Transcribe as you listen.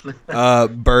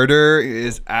Birder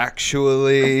is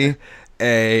actually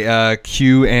a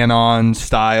QAnon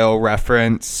style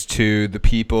reference to the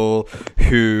people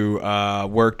who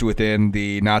worked within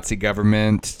the Nazi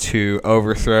government to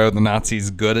overthrow the Nazis'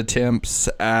 good attempts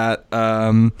at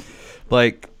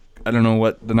like I don't know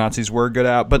what the Nazis were good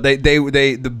at, but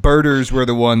the birders were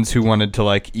the ones who wanted to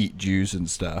like eat Jews and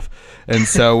stuff. And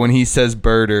so when he says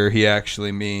birder, he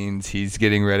actually means he's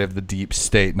getting rid of the deep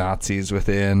state Nazis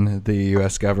within the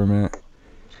U.S. government.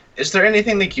 Is there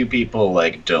anything that you people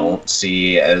like don't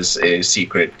see as a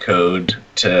secret code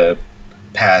to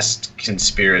past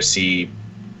conspiracy,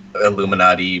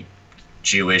 Illuminati,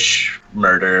 Jewish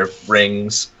murder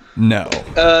rings? No.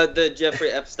 The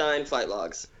Jeffrey Epstein flight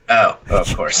logs. Oh,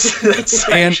 of course.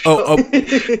 And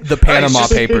the Panama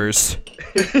Papers.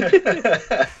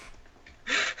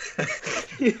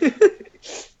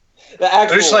 They're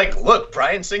just like, look,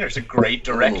 Bryan Singer's a great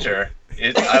director.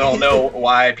 I don't know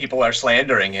why people are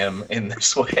slandering him in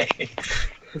this way.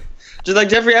 Just like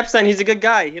Jeffrey Epstein, he's a good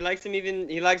guy. He likes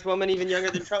women even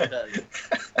younger than Trump does.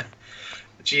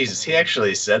 Jesus, he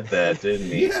actually said that, didn't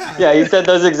he? Yeah, he said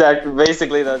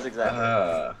basically those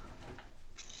exact.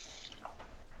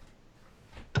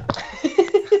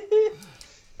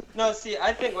 No, see,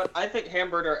 I think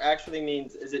hamburger actually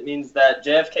means is it means that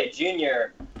JFK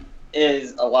Jr.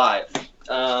 is alive,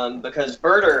 because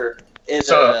Birder is.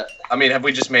 So, I mean, have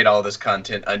we just made all this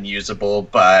content unusable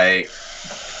by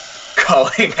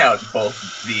calling out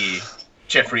both the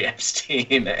Jeffrey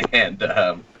Epstein and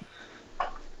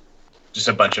just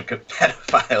a bunch of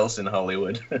pedophiles in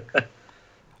Hollywood?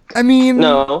 I mean,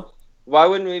 no. Why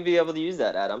wouldn't we be able to use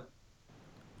that, Adam?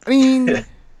 I mean,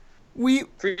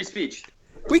 free speech.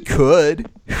 We could.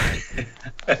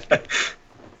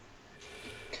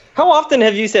 How often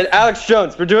have you said, Alex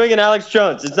Jones? We're doing an Alex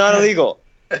Jones. It's not illegal.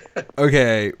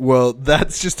 Okay, well,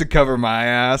 that's just to cover my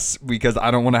ass because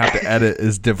I don't want to have to edit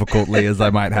as difficultly as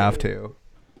I might have to.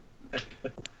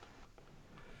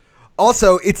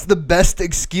 Also, it's the best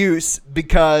excuse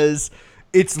because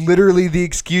it's literally the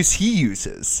excuse he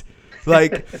uses.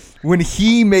 Like, when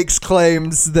he makes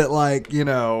claims that, like, you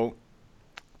know,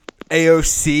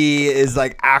 AOC is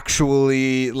like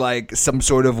actually like some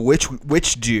sort of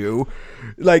witch Jew,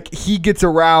 like he gets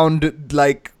around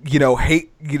like, you know,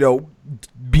 hate, you know,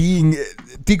 being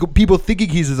people thinking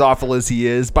he's as awful as he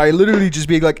is by literally just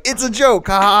being like, it's a joke,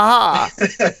 ha ha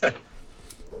ha.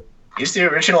 He's the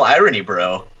original irony,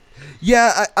 bro.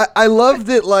 Yeah, I love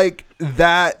that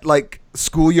like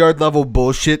schoolyard level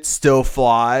bullshit still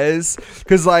flies,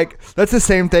 because like that's the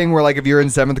same thing where like if you're in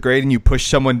 7th grade and you push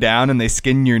someone down and they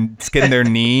skin their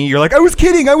knee, you're like, I was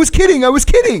kidding.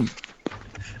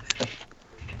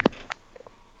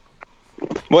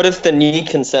 What if the knee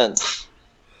consents?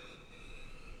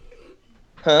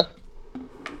 Huh?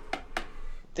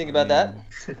 Think about that.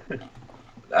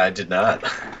 I did not.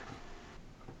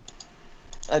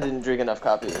 I didn't drink enough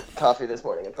coffee this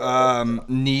morning.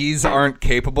 Knees aren't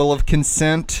capable of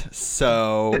consent,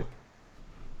 so...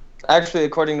 Actually,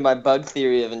 according to my bug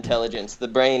theory of intelligence, the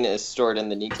brain is stored in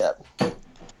the kneecap.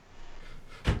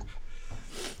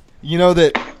 You know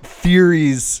that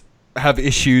theories have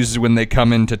issues when they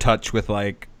come into touch with,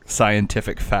 like,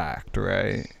 scientific fact,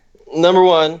 right? Number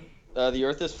one, the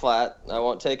Earth is flat. I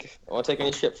won't take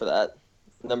any shit for that.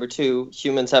 Number two,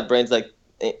 humans have brains like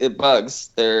bugs.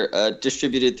 They're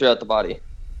distributed throughout the body.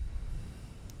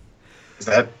 Is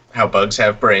that how bugs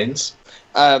have brains?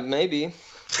 Maybe.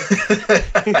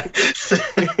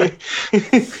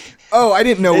 Oh, I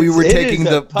didn't know we were taking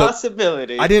the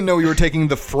possibility. I didn't know we were taking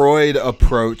the Freud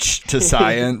approach to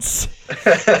science.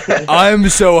 I'm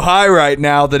so high right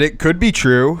now that it could be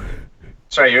true.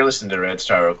 Sorry, you're listening to Red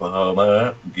Star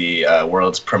Oklahoma, the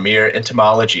world's premier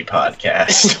entomology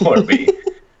podcast, where we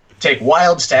take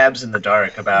wild stabs in the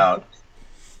dark about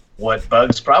what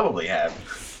bugs probably have.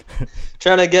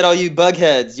 Trying to get all you bug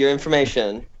heads your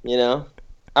information, you know?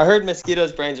 I heard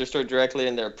mosquitoes' brains are stored directly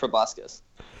in their proboscis.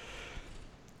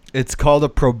 It's called a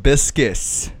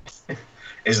proboscis.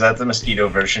 Is that the mosquito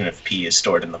version of pee is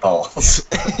stored in the balls?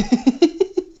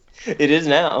 It is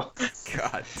now.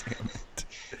 God damn it.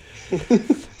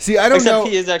 See, I don't know.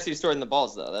 Except pee is actually stored in the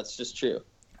balls, though. That's just true.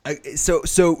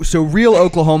 So real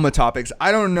Oklahoma topics.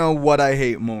 I don't know what I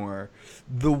hate more: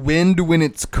 the wind when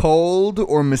it's cold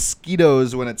or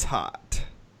mosquitoes when it's hot.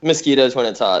 Mosquitoes when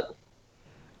it's hot.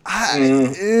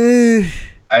 I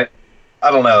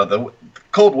don't know. The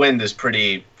cold wind is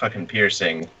pretty fucking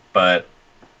piercing, but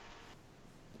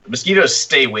mosquitoes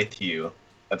stay with you.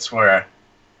 That's where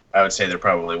I would say they're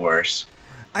probably worse.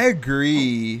 I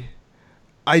agree.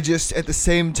 I just, at the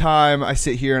same time, I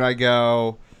sit here and I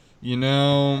go, you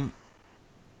know,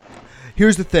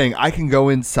 here's the thing. I can go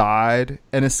inside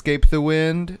and escape the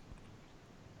wind,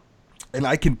 and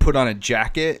I can put on a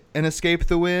jacket and escape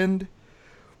the wind,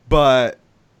 but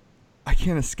I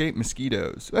can't escape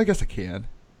mosquitoes. I guess I can.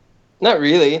 Not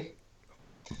really.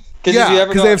 Because Yeah, if you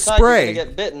ever 'cause go they have outside, spray. you're gonna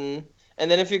get bitten.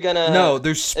 And then if you're gonna No,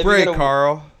 there's if you're spray, gonna-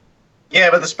 Carl. Yeah,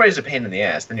 but the spray's a pain in the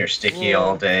ass. Then you're sticky Yeah.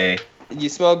 all day. You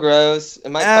smell gross. It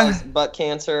might Ah. cause butt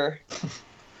cancer.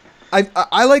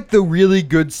 I like the really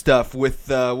good stuff with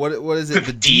what is it,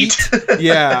 the DEET.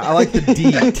 Yeah, I like the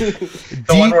DEET.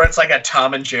 The one where it's like a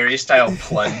Tom and Jerry style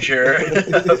plunger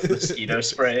of mosquito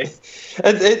spray.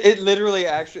 It literally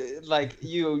actually like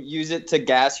you use it to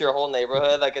gas your whole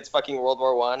neighborhood like it's fucking World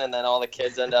War One, and then all the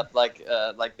kids end up like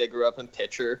they grew up in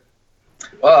Pitcher.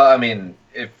 Well, I mean,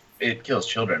 if it kills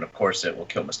children, of course it will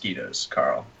kill mosquitoes,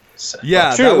 Carl. So.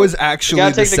 Yeah, True. that was You actually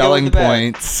gotta the take the good with selling the bad.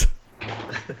 points.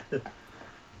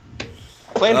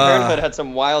 Planned Parenthood had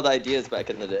some wild ideas back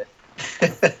in the day.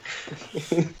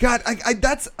 God,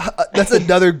 that's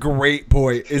another great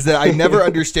point. Is that I never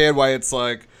understand why it's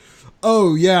like,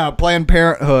 oh yeah, Planned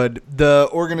Parenthood, the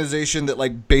organization that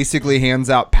like basically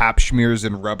hands out pap smears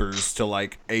and rubbers to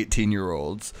like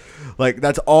 18-year-olds. Like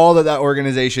that's all that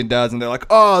organization does, and they're like,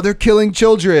 oh, they're killing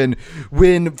children.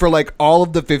 When for like all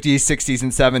of the 50s, 60s,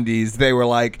 and 70s, they were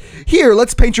like, here,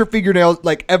 let's paint your fingernails.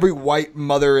 Like every white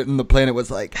mother in the planet was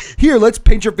like, here, let's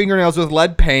paint your fingernails with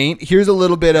lead paint. Here's a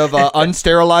little bit of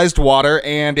unsterilized water,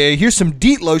 and here's some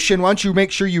DEET lotion. Why don't you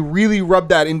make sure you really rub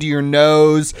that into your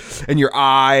nose and your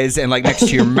eyes and like next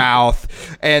to your mouth,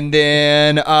 and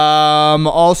then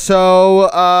also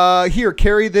here,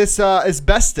 carry this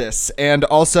asbestos, and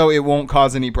also it won't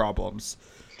cause any problems.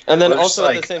 And then Well, also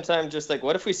it's at the same time, just like,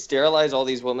 what if we sterilize all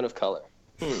these women of color?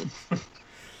 Yeah,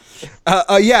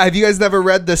 have you guys never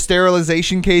read the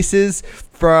sterilization cases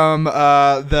from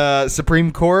the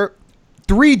Supreme Court?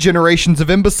 3 generations of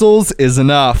imbeciles is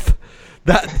enough.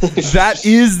 That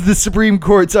is the Supreme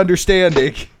Court's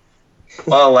understanding.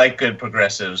 Well, like good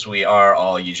progressives, we are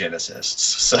all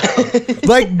eugenicists. So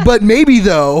Like, but maybe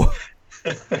though.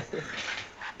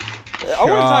 I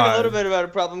want to talk God. a little bit about a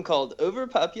problem called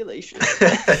overpopulation.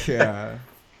 Yeah.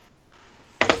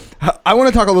 I want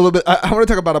to talk a little bit. I want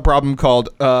to talk about a problem called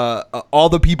all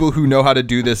the people who know how to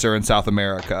do this are in South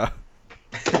America.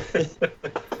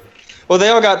 Well, they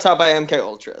all got taught by MK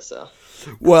Ultra, so.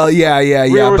 Well, yeah.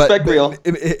 Real respect, real.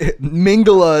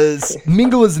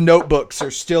 Mingala's notebooks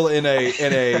are still in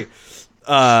a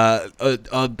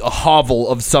hovel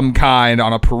of some kind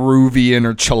on a Peruvian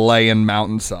or Chilean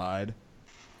mountainside.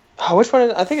 Oh, which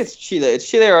one? I think it's Chile. It's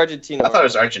Chile or Argentina. I thought it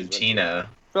was Argentina.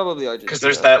 Probably Argentina. Because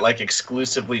there's that like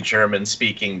exclusively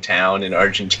German-speaking town in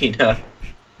Argentina.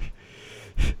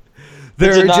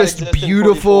 There did are not just exist in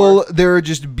beautiful. 44. There are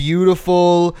just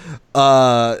beautiful,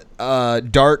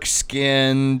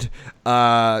 dark-skinned,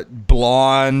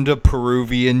 blonde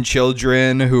Peruvian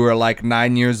children who are like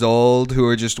 9 years old, who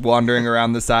are just wandering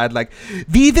around the side, like,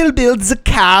 we will build the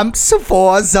camps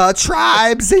for the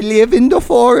tribes. They live in the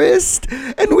forest,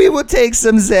 and we will take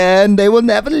them there, and they will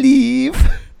never leave.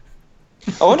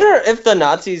 I wonder if the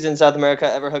Nazis in South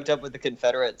America ever hooked up with the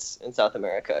Confederates in South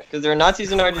America, because there are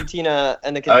Nazis in Argentina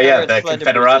and the Oh Confederates yeah, the fled to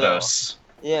Brazil. Confederados.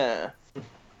 Yeah.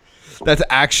 That's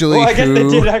actually Well, I guess they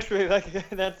who. did actually. Like,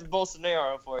 that's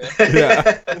Bolsonaro for you.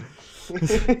 Yeah.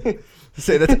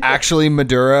 Say that's actually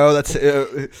Maduro. That's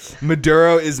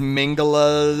Maduro is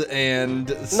Mingala and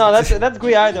No, that's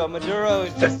Guaido. Maduro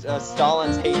is just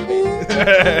Stalin's hate bait.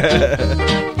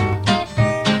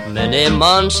 Many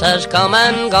months has come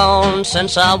and gone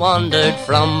since I wandered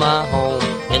from my home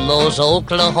in those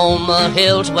Oklahoma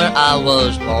hills where I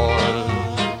was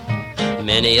born.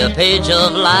 Many a page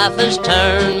of life has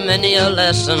turned, many a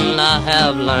lesson I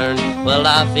have learned. Well,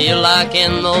 I feel like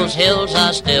in those hills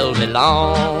I still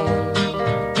belong.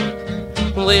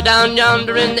 Way down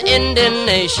yonder in the Indian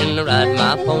Nation, I ride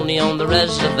my pony on the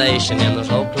reservation in those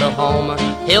Oklahoma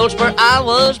hills where I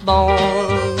was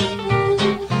born.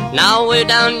 Now way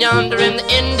down yonder in the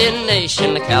Indian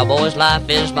Nation, the cowboy's life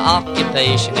is my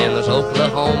occupation in those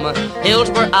Oklahoma hills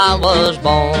where I was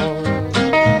born.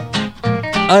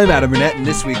 I'm Adam Burnett, and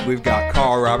this week we've got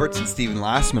Carl Roberts and Stephen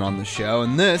Lassman on the show,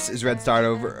 and this is Red Start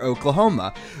Over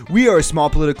Oklahoma. We are a small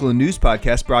political and news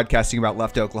podcast broadcasting about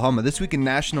left Oklahoma. This week in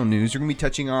national news, we're going to be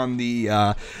touching on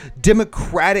the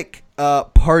Democratic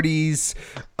Party's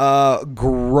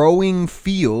growing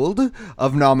field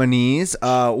of nominees,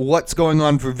 what's going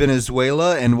on for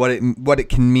Venezuela, and what it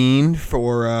can mean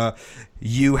for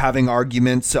you having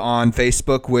arguments on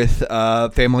Facebook with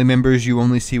family members you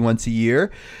only see once a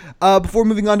year. Before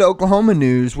moving on to Oklahoma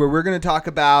news, where we're going to talk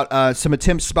about some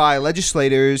attempts by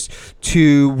legislators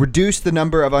to reduce the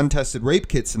number of untested rape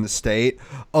kits in the state,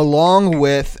 along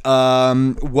with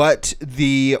what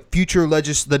the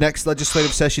next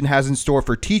legislative session has in store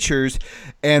for teachers,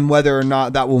 and whether or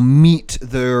not that will meet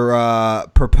their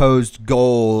proposed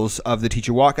goals of the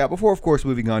teacher walkout. Before, of course,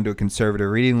 moving on to a conservative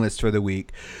reading list for the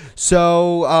week.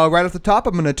 So, right off the top,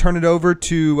 I'm going to turn it over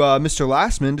to Mr.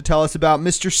 Lastman to tell us about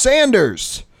Mr.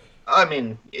 Sanders. I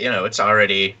mean, it's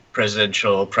already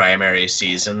presidential primary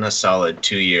season, a solid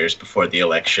 2 years before the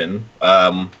election.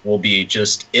 We'll be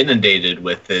just inundated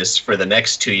with this for the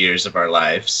next 2 years of our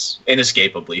lives,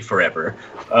 inescapably, forever.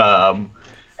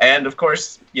 And, of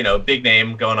course, big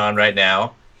name going on right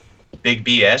now. Big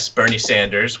BS, Bernie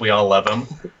Sanders. We all love him.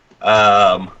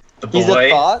 The boy. He's a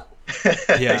thought.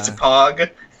 Yeah. He's a pog.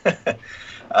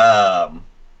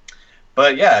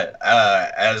 But yeah,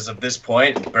 as of this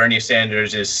point, Bernie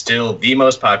Sanders is still the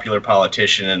most popular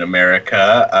politician in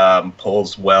America,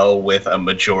 polls well with a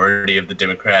majority of the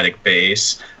Democratic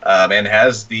base, and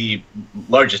has the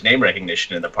largest name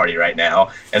recognition in the party right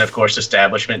now. And of course,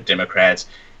 establishment Democrats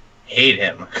hate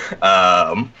him.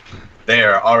 They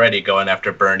are already going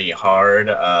after Bernie hard,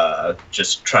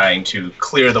 just trying to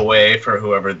clear the way for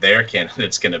whoever their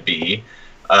candidate's going to be.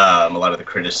 A lot of the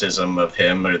criticism of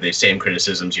him are the same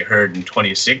criticisms you heard in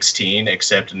 2016,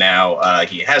 except now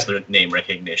he has the name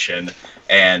recognition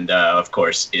and, of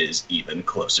course, is even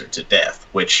closer to death,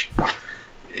 which,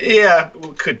 yeah,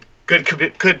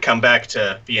 could come back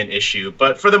to be an issue.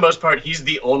 But for the most part, he's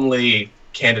the only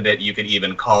candidate you could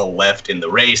even call left in the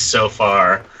race so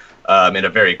far, in a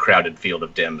very crowded field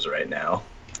of Dems right now.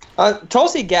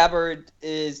 Tulsi Gabbard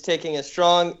is taking a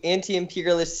strong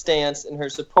anti-imperialist stance in her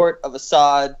support of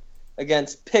Assad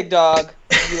against Pig Dog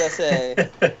USA.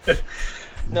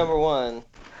 Number one.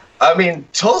 I mean,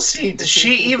 Tulsi,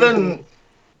 she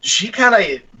kind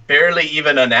of barely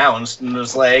even announced and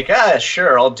was like,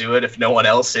 sure, I'll do it if no one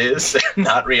else is,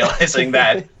 not realizing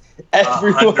that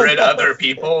 100 other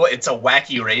people, it's a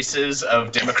wacky races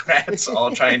of Democrats all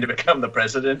trying to become the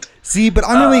president. See, but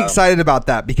I'm really excited about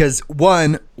that because,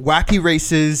 one, wacky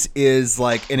races is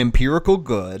like an empirical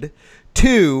good.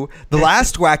 Two, the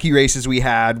last wacky races we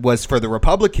had was for the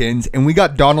Republicans, and we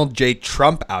got Donald J.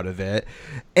 Trump out of it.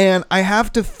 And I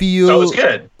have to feel so it was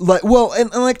good.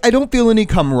 I don't feel any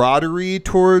camaraderie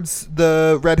towards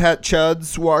the Red Hat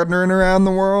Chuds wandering around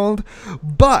the world,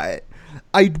 but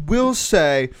I will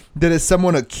say that as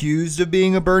someone accused of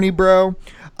being a Bernie bro,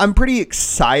 I'm pretty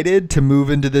excited to move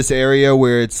into this area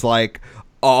where it's like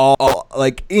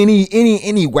any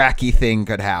wacky thing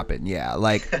could happen. Yeah,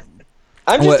 like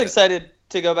I'm just excited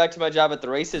to go back to my job at the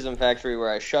Racism Factory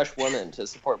where I shush women to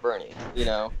support Bernie,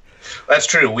 That's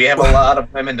true. We have a lot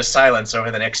of women to silence over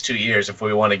the next 2 years if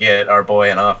we want to get our boy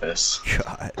in office.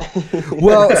 God.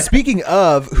 Well, speaking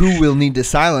of who we'll need to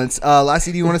silence,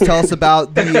 Lassie, do you want to tell us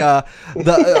about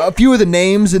a few of the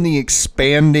names in the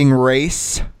expanding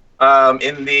race?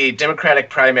 In the Democratic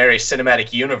primary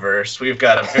cinematic universe, we've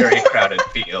got a very crowded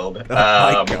field.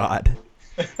 Oh my God.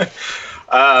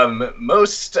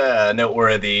 Most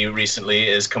noteworthy recently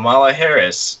is Kamala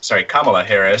Harris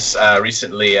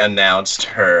recently announced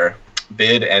her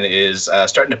bid and is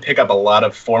starting to pick up a lot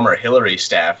of former Hillary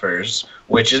staffers,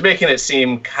 which is making it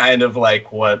seem kind of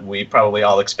like what we probably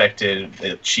all expected,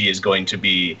 that she is going to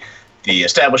be the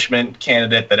establishment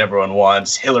candidate that everyone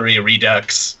wants, Hillary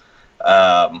Redux.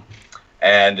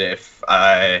 And if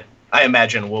I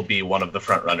imagine will be one of the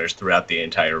front runners throughout the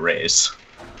entire race.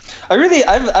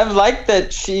 I've liked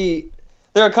that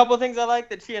there are a couple of things I like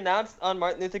that she announced on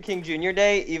Martin Luther King Jr.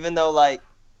 Day, even though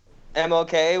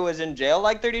MLK was in jail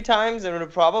 30 times and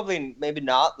would probably maybe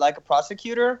not like a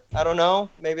prosecutor. I don't know.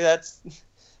 Maybe that's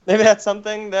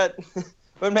something that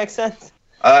would make sense.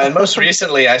 And most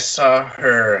recently, I saw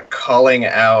her calling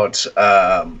out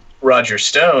Roger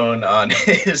Stone on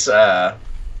his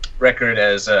record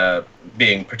as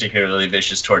being particularly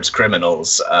vicious towards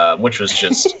criminals, which was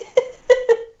just...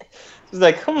 It's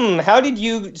like, how did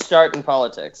you start in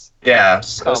politics? Yeah,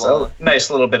 so a nice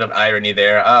little bit of irony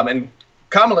there. And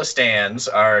Kamala stans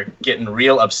are getting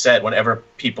real upset whenever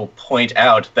people point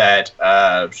out that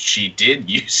she did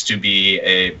used to be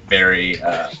a very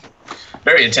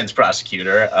intense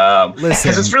prosecutor. Listen,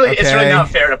 because it's really not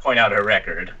fair to point out her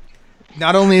record.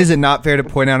 Not only is it not fair to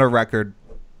point out her record,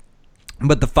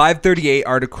 but the 538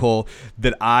 article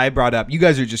that I brought up, you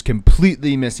guys are just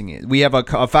completely missing it. We have a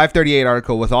 538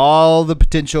 article with all the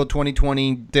potential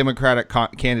 2020 Democratic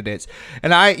candidates.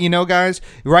 And guys,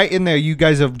 right in there, you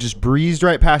guys have just breezed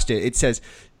right past it. It says,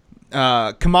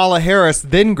 Kamala Harris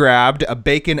then grabbed a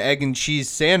bacon, egg, and cheese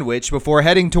sandwich before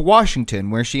heading to Washington,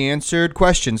 where she answered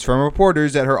questions from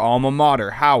reporters at her alma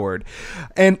mater, Howard.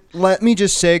 And let me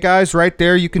just say, guys, right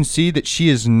there, you can see that she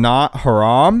is not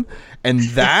haram, and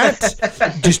that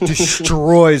just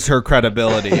destroys her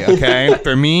credibility, okay?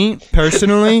 For me,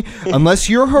 personally, unless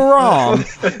you're haram,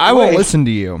 I won't listen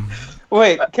to you.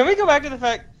 Wait, can we go back to the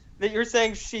fact that you're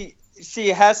saying she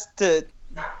has to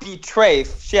be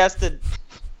treif? She has to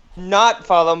not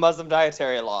follow Muslim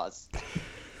dietary laws.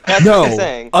 That's what you're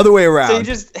saying. Other way around. So you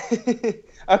just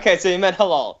okay. So you meant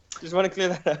halal. Just want to clear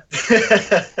that up.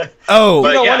 Oh,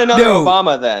 you don't want another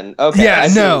Obama then? Okay. Yeah.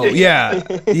 No. Yeah.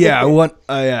 Yeah. One.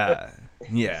 Yeah.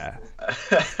 Yeah.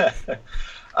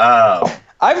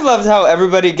 I've loved how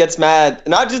everybody gets mad,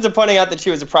 not just at pointing out that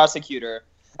she was a prosecutor.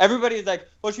 Everybody's like,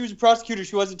 well, she was a prosecutor.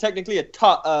 She wasn't technically a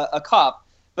cop.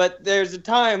 But there's a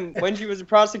time when she was a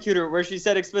prosecutor where she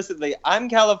said explicitly, I'm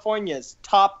California's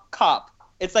top cop.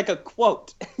 It's like a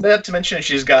quote. Not to mention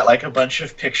she's got like a bunch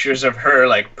of pictures of her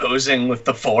like posing with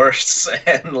the force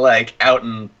and like out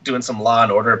and doing some Law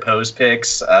and Order pose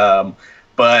pics.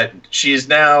 But she's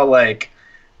now like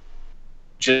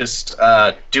just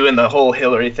doing the whole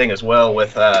Hillary thing as well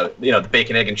with the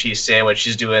bacon, egg, and cheese sandwich.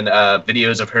 She's doing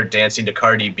videos of her dancing to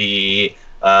Cardi B.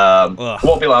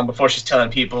 Won't be long before she's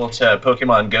telling people to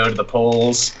Pokemon Go to the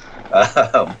polls.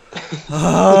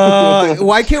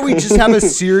 Why can't we just have a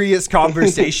serious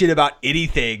conversation about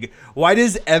anything? Why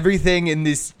does everything in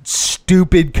this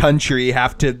stupid country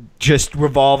have to just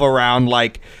revolve around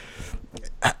like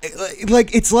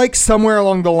it's like somewhere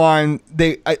along the line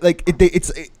they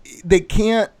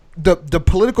can't, the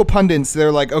political pundits,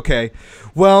 they're like, okay,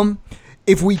 well,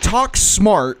 if we talk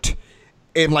smart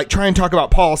and like try and talk about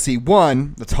policy,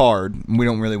 one, that's hard. We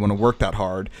don't really want to work that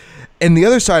hard. And the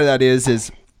other side of that is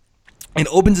it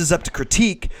opens us up to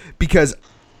critique, because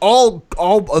all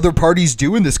other parties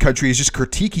do in this country is just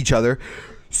critique each other.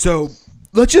 So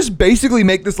let's just basically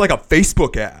make this like a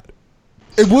Facebook ad.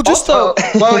 And we'll just well,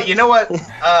 you know what?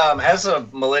 As a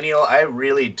millennial, I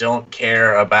really don't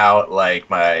care about like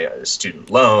my student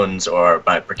loans or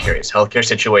my precarious healthcare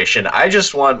situation. I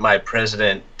just want my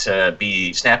president to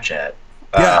be Snapchat.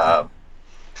 Yeah.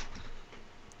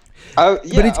 But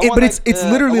it's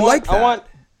literally like that.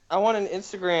 I want an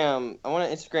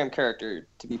Instagram character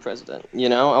to be president. You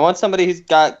know, I want somebody who's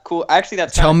got cool. Actually,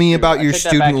 that's tell me about your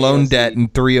student loan debt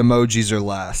and 3 emojis or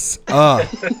less.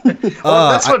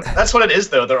 That's what it is,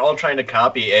 though. They're all trying to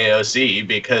copy AOC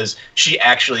because she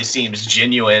actually seems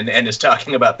genuine and is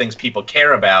talking about things people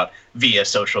care about via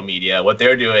social media. What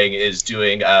they're doing is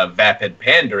doing vapid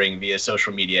pandering via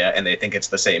social media, and they think it's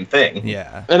the same thing.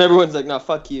 Yeah. And everyone's like, "No,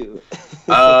 fuck you."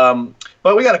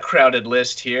 But we got a crowded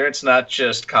list here. It's not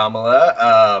just Kamala.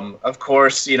 Of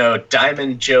course,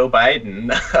 Diamond Joe Biden.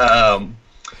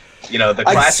 The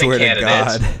classic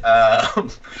candidate.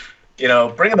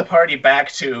 Bringing the party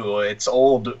back to its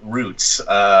old roots,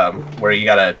 where you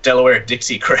got a Delaware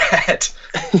Dixiecrat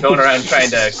going around trying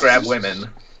to grab women.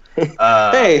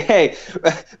 Hey,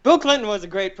 Bill Clinton was a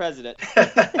great president.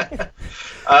 But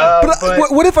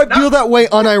what if I feel that way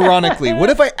unironically? What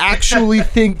if I actually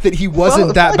think that he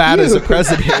wasn't that bad as a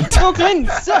president? Bill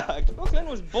Clinton sucked. Bill Clinton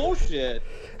was bullshit.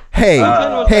 Hey,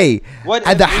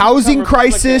 the housing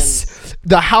crisis.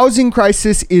 The housing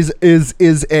crisis is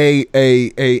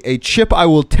a chip I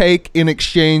will take in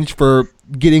exchange for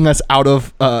getting us out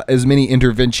of as many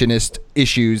interventionist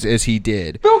issues as he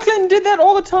did. Bill Clinton did that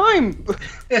all the time.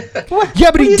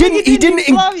 Yeah, but he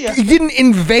didn't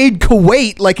invade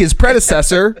Kuwait like his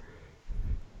predecessor.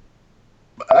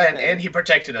 And he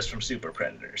protected us from super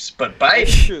predators. But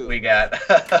Biden, we got.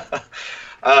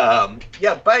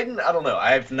 Biden. I don't know.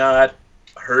 I've not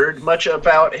heard much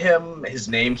about him. His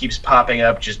name keeps popping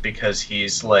up just because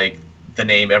he's like the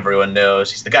name everyone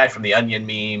knows. He's the guy from the Onion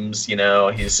memes.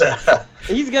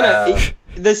 He's gonna.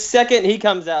 The second he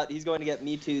comes out, he's going to get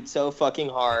Me Too'd so fucking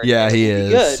hard. Yeah, he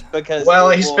is. Good because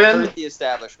he's been hurt the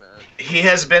establishment. He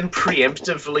has been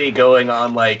preemptively going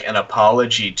on like an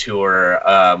apology tour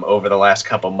over the last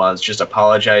couple months, just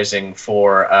apologizing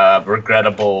for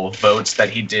regrettable votes that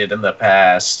he did in the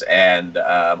past, and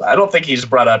I don't think he's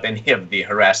brought up any of the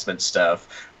harassment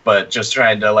stuff, but just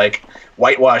trying to like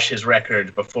whitewash his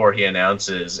record before he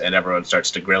announces, and everyone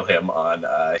starts to grill him on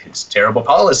his terrible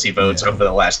policy votes over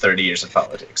the last 30 years of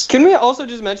politics. Can we also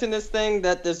just mention this thing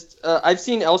that this I've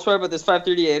seen elsewhere, but this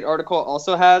 538 article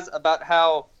also has about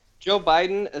how Joe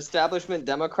Biden, establishment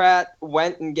Democrat,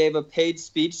 went and gave a paid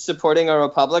speech supporting a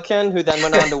Republican who then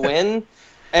went on to win,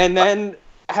 and then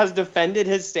has defended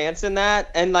his stance in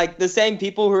that, and like the same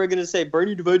people who are going to say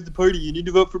Bernie divides the party, you need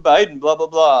to vote for Biden, blah blah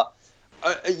blah,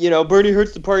 Bernie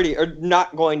hurts the party, are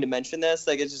not going to mention this.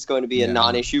 Like, it's just going to be a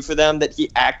non-issue for them that he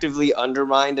actively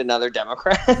undermined another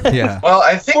Democrat. Yeah. Well,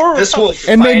 I think this will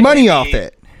and made money off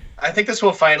it. I think this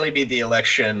will finally be the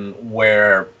election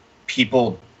where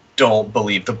people don't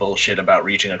believe the bullshit about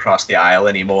reaching across the aisle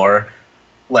anymore.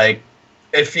 Like,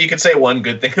 if you could say one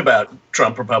good thing about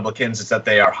Trump Republicans, it's that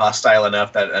they are hostile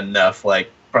enough that enough,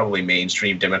 like, probably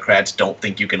mainstream Democrats don't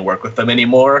think you can work with them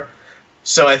anymore.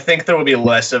 So I think there will be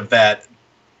less of that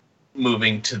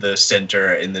moving to the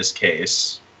center in this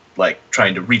case, like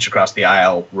trying to reach across the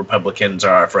aisle, Republicans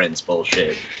are our friends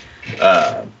bullshit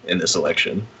in this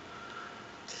election.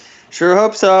 Sure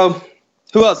hope so.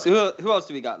 Who else? Who else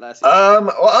do we got last? Well,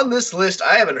 on this list,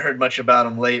 I haven't heard much about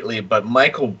him lately, but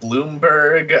Michael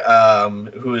Bloomberg,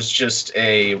 who is just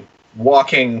a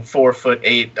walking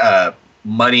 4'8"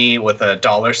 money with a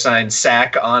 $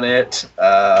 sack on it,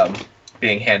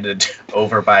 being handed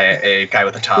over by a guy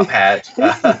with a top hat.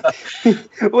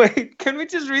 Wait, can we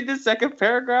just read the second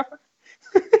paragraph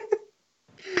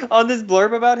on this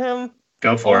blurb about him?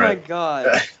 Go for it. Oh my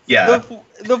God. Yeah.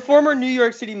 The former New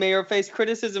York City mayor faced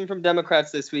criticism from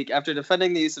Democrats this week after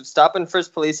defending the use of stop and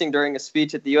frisk policing during a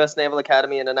speech at the U.S. Naval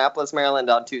Academy in Annapolis, Maryland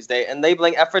on Tuesday, and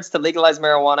labeling efforts to legalize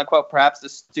marijuana, quote, perhaps the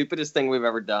stupidest thing we've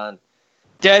ever done.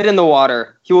 Dead in the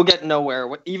water. He will get nowhere.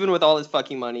 Even with all his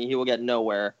fucking money, he will get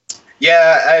nowhere.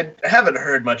 Yeah, I haven't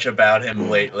heard much about him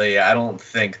lately. I don't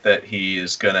think that he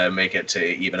is going to make it to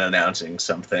even announcing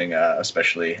something,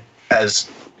 especially as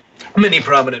many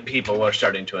prominent people are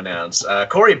starting to announce.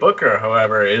 Cory Booker,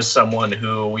 however, is someone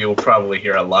who we will probably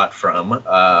hear a lot from,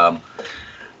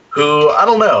 who, I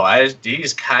don't know,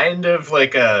 he's kind of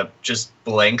like a just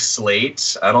blank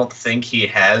slate. I don't think he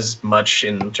has much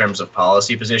in terms of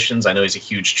policy positions. I know he's a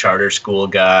huge charter school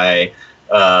guy.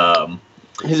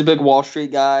 He's a big Wall Street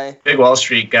guy.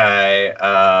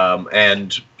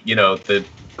 And, the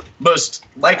most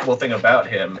likable thing about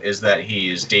him is that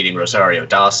he's dating Rosario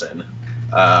Dawson,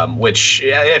 which,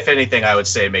 if anything, I would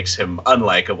say makes him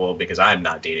unlikable because I'm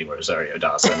not dating Rosario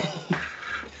Dawson.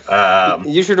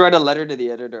 You should write a letter to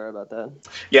the editor about that.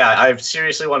 Yeah, I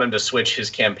seriously want him to switch his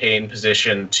campaign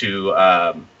position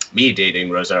to me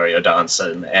dating Rosario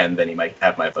Dawson, and then he might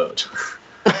have my vote.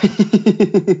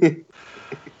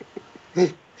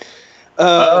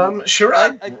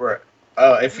 Sure.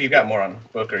 If you got more on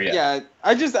Booker, yeah. Yeah,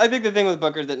 I think the thing with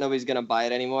Booker is that nobody's gonna buy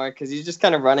it anymore because he's just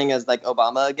kind of running as like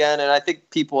Obama again, and I think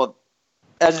people,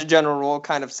 as a general rule,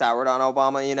 kind of soured on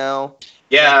Obama.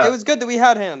 Yeah, like, it was good that we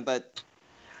had him, but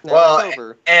it's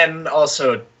over. And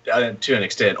also to an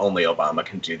extent, only Obama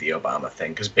can do the Obama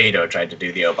thing because Beto tried to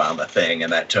do the Obama thing,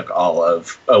 and that took all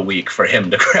of a week for him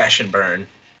to crash and burn.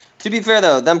 To be fair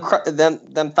though,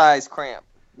 them thighs cramp.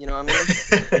 You know what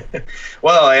I mean?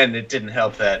 Well, and it didn't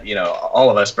help that, all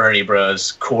of us Bernie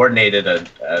bros coordinated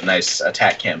a nice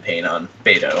attack campaign on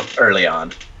Beto early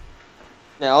on.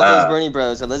 Yeah, all those Bernie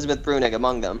bros, Elizabeth Brunig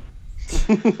among them.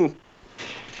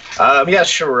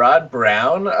 Sherrod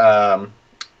Brown,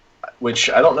 which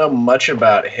I don't know much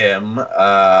about him.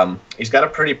 He's got a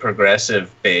pretty progressive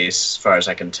base, as far as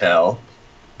I can tell.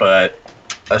 But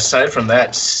aside from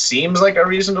that, seems like a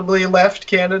reasonably left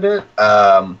candidate.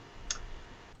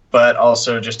 But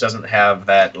also just doesn't have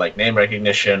that name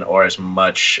recognition or as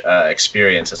much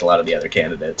experience as a lot of the other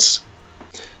candidates.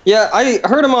 Yeah, I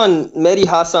heard him on Mehdi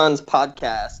Hasan's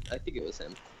podcast. I think it was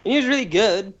him. And he was really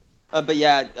good. But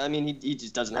yeah, I mean, he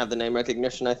just doesn't have the name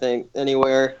recognition, I think,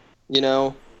 anywhere,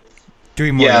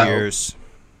 3 more years.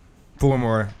 4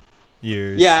 more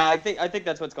years. Yeah, I think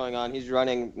that's what's going on. He's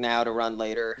running now to run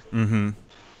later. Mm-hmm.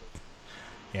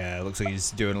 Yeah, it looks like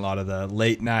he's doing a lot of the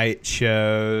late night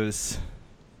shows.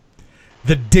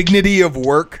 The Dignity of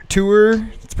Work tour.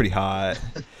 It's pretty hot.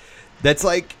 That's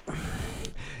like,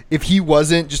 if he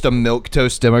wasn't just a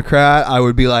milquetoast Democrat, I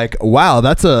would be like, wow,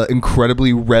 that's a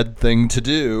incredibly red thing to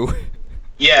do.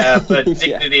 Yeah, but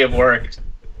Dignity of Work,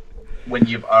 when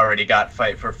you've already got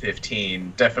Fight for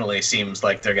 15, definitely seems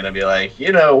like they're going to be like,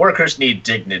 workers need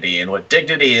dignity. And what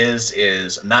dignity is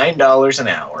 $9 an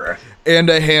hour. And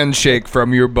a handshake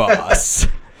from your boss.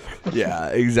 Yeah,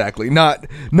 exactly. Not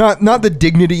the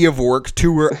Dignity of Work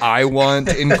tour I want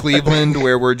in Cleveland,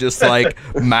 where we're just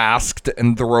masked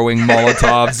and throwing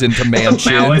Molotovs into mansions.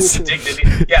 Maoist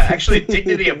dignity. Yeah, actually,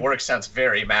 Dignity of Work sounds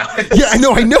very Maoist. Yeah, I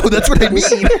know. That's what I mean.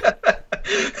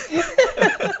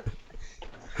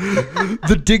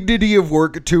 The Dignity of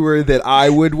Work tour that I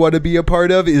would want to be a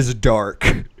part of is dark.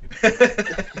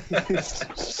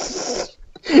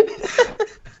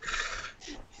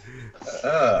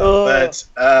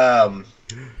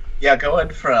 Going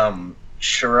from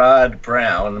Sherrod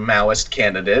Brown, Maoist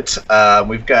candidate,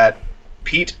 we've got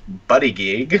Pete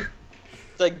Buttigieg,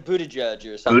 like Buttigieg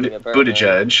or something.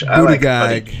 Buttigieg. I like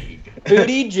Buttigieg.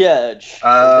 Buttigieg.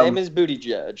 His name is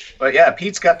Buttigieg. But yeah,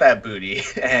 Pete's got that booty,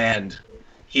 and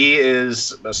he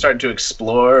is starting to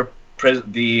explore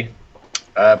the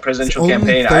presidential He's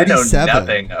only campaign. I know 37.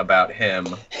 nothing about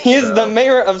him. He is the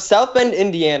mayor of South Bend,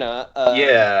 Indiana.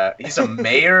 Yeah, he's a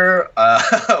mayor,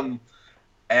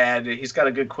 and he's got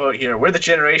a good quote here. We're the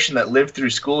generation that lived through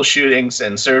school shootings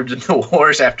and served in the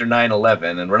wars after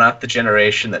 9/11, and we're not the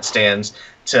generation that stands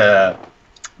to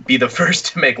be the first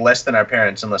to make less than our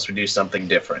parents unless we do something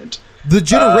different. The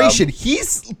generation.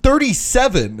 He's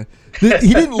 37. He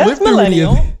didn't live through any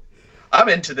of it. I'm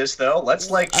into this though. Let's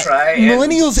try and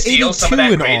Millennials steal some of 82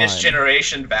 that and greatest on.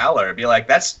 generation valor. Be like,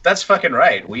 that's fucking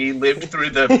right. We lived through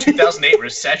the 2008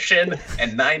 recession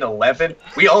and 9/11.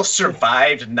 We all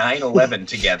survived 9/11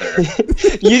 together.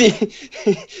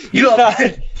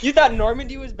 You thought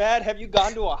Normandy was bad? Have you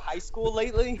gone to a high school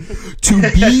lately? To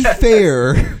be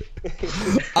fair,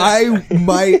 I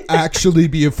might actually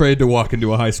be afraid to walk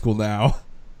into a high school now.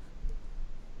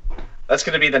 That's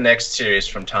going to be the next series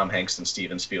from Tom Hanks and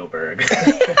Steven Spielberg.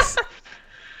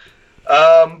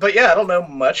 But yeah, I don't know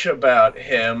much about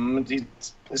him. He's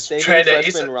trying to.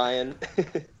 He's Ryan.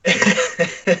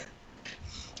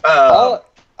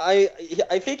 I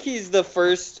think he's the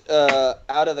first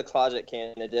out of the closet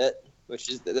candidate,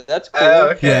 that's cool.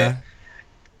 Okay.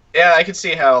 Yeah, I could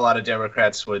see how a lot of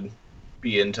Democrats would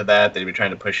be into that. They'd be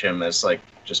trying to push him as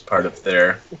just part of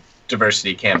their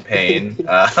diversity campaign.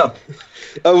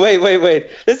 Oh wait!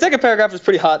 This second paragraph is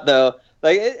pretty hot though.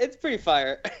 It's pretty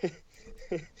fire.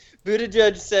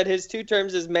 Buttigieg said his 2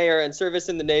 terms as mayor and service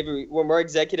in the Navy were more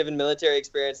executive and military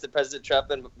experience than President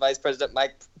Trump and Vice President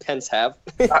Mike Pence have.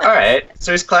 All right,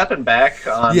 so he's clapping back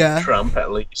on Trump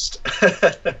at least.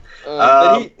 I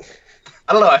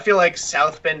don't know. I feel like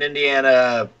South Bend,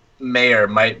 Indiana mayor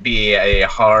might be a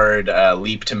hard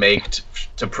leap to make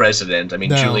to president. I mean,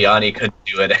 Giuliani couldn't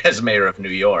do it as mayor of New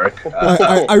York.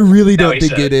 I really don't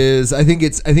think it is. I think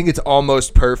it's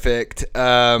almost perfect.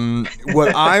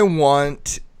 What I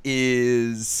want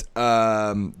is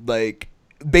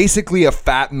basically a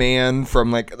fat man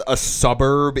from a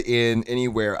suburb in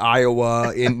anywhere,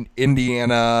 Iowa, in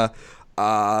Indiana,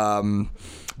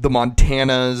 the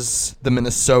Montanas, the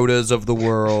Minnesotas of the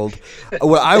world.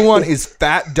 What I want is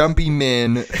fat, dumpy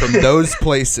men from those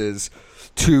places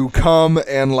to come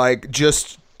and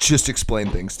just explain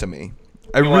things to me.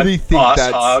 I really think Boss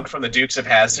that's Hogg from the Dukes of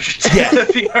Hazzard to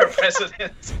be our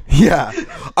president. Yeah,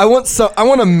 I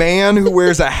want a man who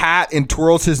wears a hat and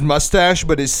twirls his mustache,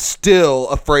 but is still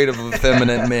afraid of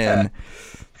effeminate men.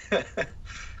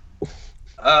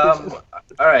 All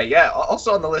right, yeah.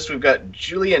 Also on the list, we've got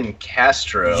Julian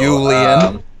Castro.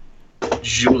 Julian.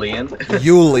 Julian.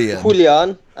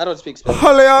 I don't speak Spanish.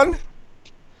 Julian.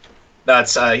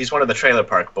 That's he's one of the Trailer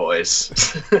Park Boys.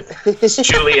 It's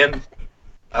Julian.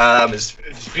 His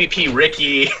VP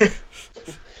Ricky.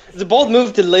 It's a bold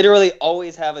move to literally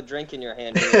always have a drink in your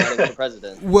hand when you're running for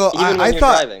president. Well, even when I you're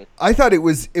thought driving. I thought it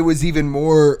was even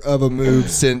more of a move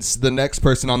since the next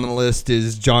person on the list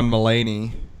is John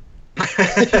Mulaney.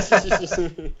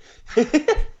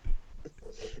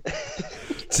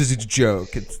 This is a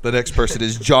joke. The next person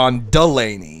is John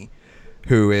Delaney,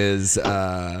 who is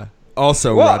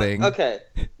also running. Okay,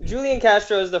 Julian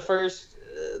Castro is the first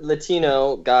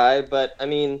Latino guy, but I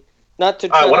mean, not to.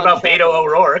 What about Beto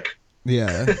O'Rourke?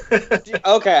 Yeah.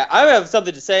 Okay, I have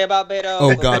something to say about Beto.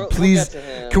 Oh God, please!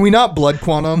 Can we not blood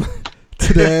quantum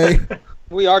today?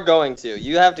 We are going to.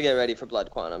 You have to get ready for blood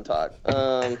quantum talk.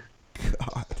 God.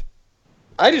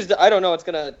 I don't know what's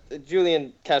gonna.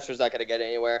 Julian Castro's not gonna get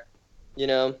anywhere.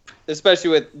 Especially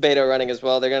with Beto running as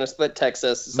well. They're gonna split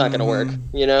Texas. It's not gonna work.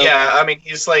 Yeah, I mean,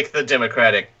 he's like the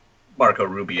Democratic Marco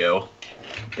Rubio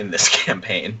in this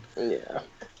campaign. Yeah.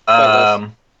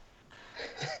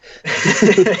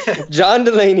 John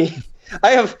Delaney.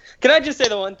 Can I just say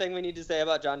the one thing we need to say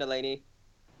about John Delaney?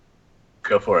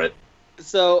 Go for it.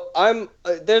 So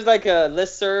there's a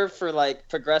listserv for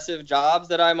progressive jobs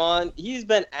that I'm on. He's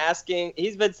been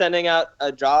sending out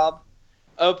multiple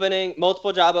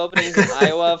job openings in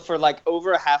Iowa for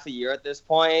over half a year at this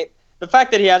point. The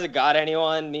fact that he hasn't got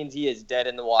anyone means he is dead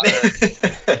in the water.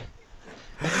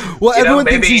 Well, everyone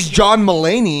thinks he's John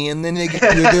Mulaney, and then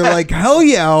they're like, hell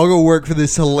yeah, I'll go work for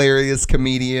this hilarious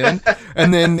comedian.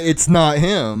 And then it's not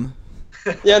him.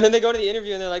 Yeah, and then they go to the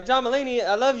interview, and they're like, John Mulaney,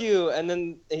 I love you. And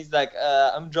then he's like,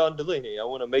 I'm John Delaney. I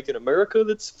want to make an America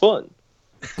that's fun.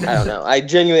 I don't know. I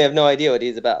genuinely have no idea what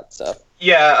he's about. So.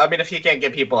 Yeah, I mean, if he can't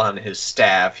get people on his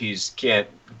staff,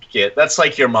 that's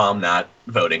like your mom not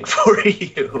voting for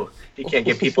you. He can't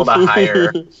get people to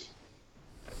hire.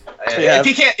 Yeah. If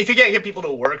he can't get people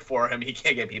to work for him, he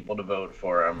can't get people to vote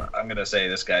for him. I'm gonna say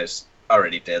this guy's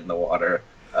already dead in the water.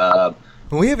 Well,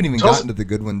 we haven't even Tulsi- gotten to the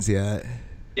good ones yet.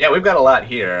 Yeah, we've got a lot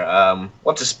here.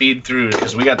 We'll have to speed through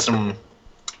because we got some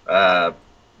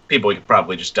people we could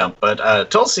probably just dump. But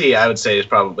Tulsi, I would say, is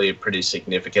probably a pretty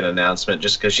significant announcement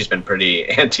just because she's been pretty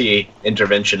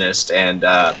anti-interventionist and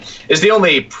is the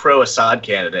only pro-Assad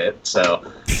candidate. So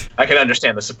I can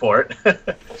understand the support.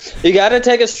 You got to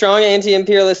take a strong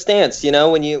anti-imperialist stance. You know,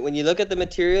 when you look at the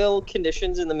material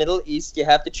conditions in the Middle East, you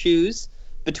have to choose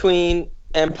between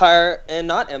empire and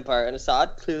not empire. And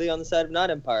Assad clearly on the side of not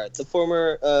empire. The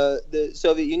former the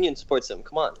Soviet Union supports him.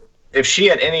 Come on. If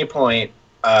she at any point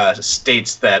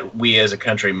states that we as a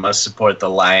country must support the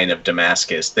Lion of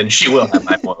Damascus, then she will have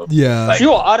my vote. Yeah. Like, She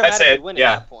will that's automatically it, win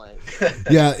yeah. at that point.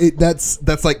 Yeah,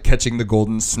 that's like catching the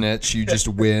golden snitch. You just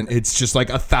win. It's just like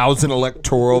 1,000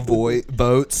 electoral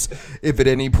votes. If at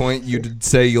any point you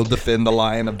say you'll defend the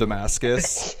Lion of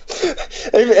Damascus.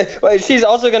 She's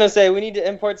also going to say we need to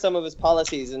import some of his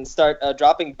policies and start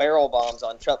dropping barrel bombs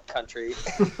on Trump country.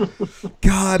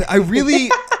 God, I really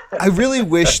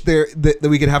wish that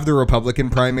we could have the Republican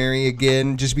primary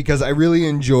again, just because I really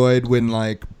enjoyed when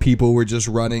like people were just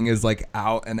running as like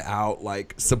out and out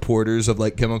like supporters of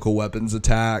like chemical weapons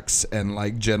attacks and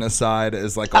like genocide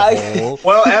as like a whole.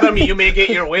 Well, Adam, you may get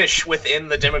your wish within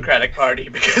the Democratic Party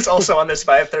because also on this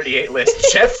 538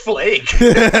 list, Jeff Flake.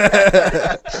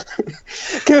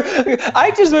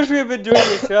 I just wish we had been doing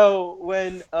the show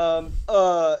when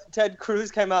Ted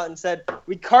Cruz came out and said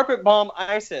we carpet bomb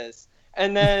ISIS,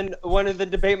 and then one of the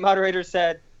debate moderators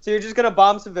said, "So you're just gonna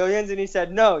bomb civilians?" And he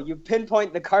said, "No, you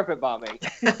pinpoint the carpet bombing."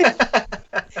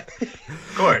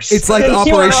 Of course. It's like He went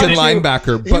Operation on to-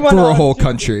 Linebacker, he but went for a on whole to-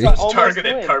 country. almost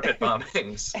targeted win. carpet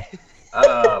bombings.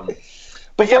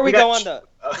 Before yeah, we we go got- on,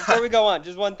 before we go on,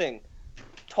 just one thing: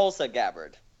 Tulsa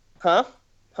Gabbard, huh?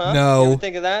 No. You ever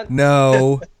think of that?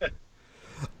 No.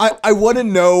 I want to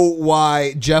know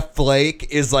why Jeff Flake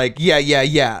is like,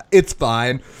 yeah, it's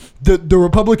fine. The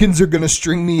Republicans are going to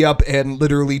string me up and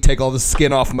literally take all the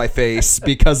skin off my face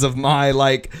because of my,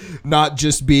 like, not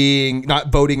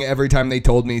voting every time they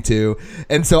told me to.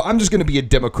 And so I'm just going to be a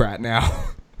Democrat now.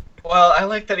 Well, I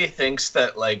like that he thinks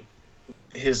that, like,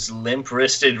 his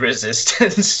limp-wristed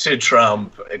resistance to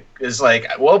Trump is like,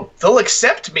 well, they'll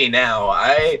accept me now.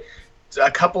 I a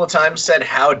couple of times said,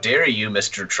 "How dare you,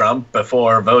 Mr. Trump,"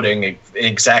 before voting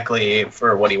exactly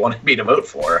for what he wanted me to vote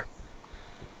for.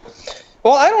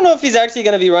 Well, I don't know if he's actually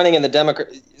going to be running in the Democrat.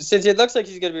 Since it looks like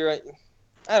he's going to be running.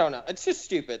 I don't know. It's just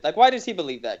stupid. Like, why does he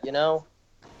believe that? You know?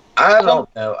 I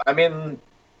don't know. I mean,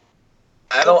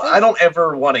 I don't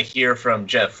ever want to hear from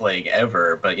Jeff Flake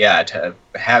ever, but yeah, to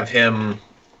have him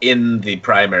in the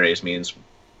primaries means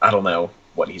I don't know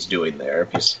what he's doing there.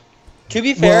 To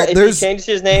be fair, Well, if there's- he changed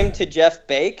his name to Jeff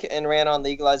Bake and ran on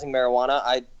legalizing marijuana,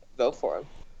 I'd vote for him.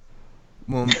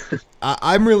 Well,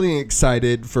 I'm really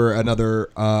excited for another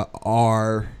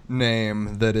R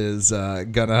name that is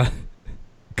gonna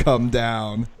come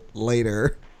down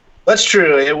later. That's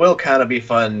true. It will kind of be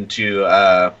fun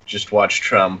to just watch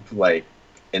Trump like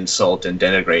insult and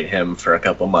denigrate him for a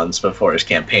couple months before his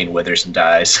campaign withers and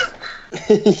dies.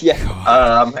 Yeah.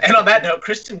 And on that note,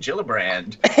 Kristen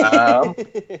Gillibrand,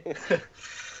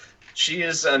 she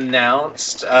is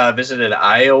announced, visited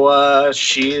Iowa.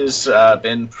 She's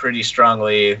been pretty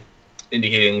strongly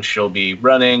indicating she'll be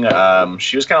running.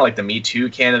 She was kind of like the Me Too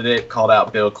candidate, called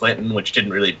out Bill Clinton, which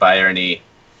didn't really buy her any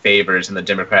favors in the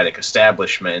Democratic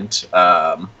establishment.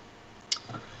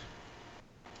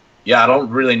 Yeah, I don't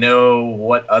really know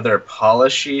what other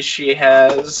policies she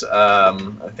has.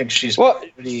 I think she's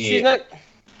pretty... she's not.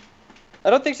 I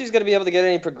don't think she's gonna be able to get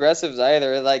any progressives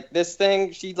either. Like this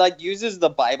thing, she like uses the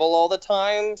Bible all the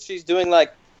time. She's doing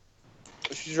like,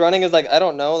 she's running as like I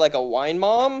don't know, like a wine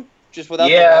mom, just without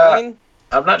the wine.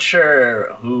 I'm not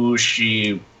sure who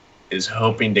she is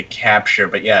hoping to capture,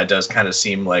 but yeah, it does kind of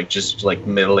seem like just like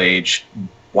middle-aged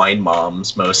wine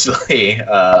moms mostly.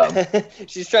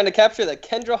 She's trying to capture the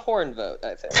Kendra Horn vote,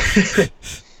 I think.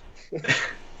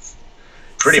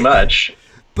 Pretty much.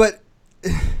 But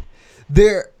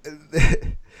there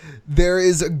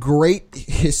is a great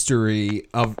history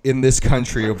in this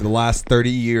country over the last 30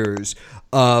 years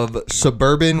of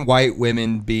suburban white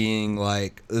women being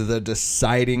like the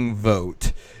deciding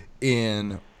vote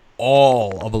in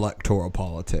all of electoral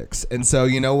politics. And so,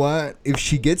 you know what? If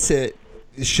she gets it,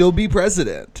 she'll be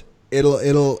president.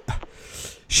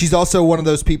 She's also one of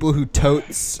those people who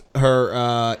totes her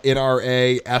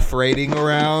NRA F rating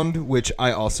around, which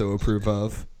I also approve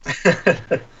of.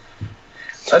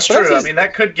 That's true. I mean,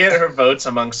 that could get her votes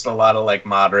amongst a lot of like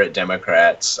moderate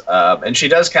Democrats, and she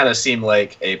does kind of seem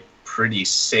like a pretty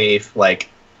safe, like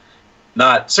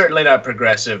certainly not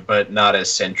progressive, but not as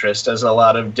centrist as a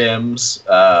lot of Dems,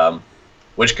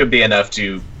 which could be enough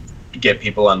to get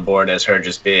people on board as her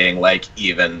just being like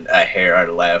even a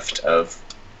hair left of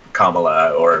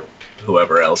Kamala or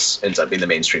whoever else ends up being the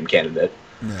mainstream candidate.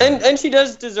 Yeah. And she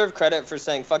does deserve credit for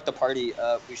saying "fuck the party."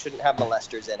 We shouldn't have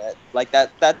molesters in it. Like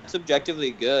that's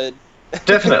objectively good.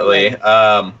 Definitely.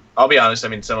 I'll be honest. I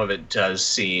mean, some of it does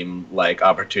seem like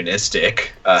opportunistic,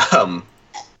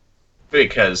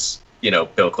 because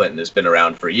Bill Clinton has been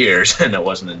around for years, and it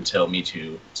wasn't until Me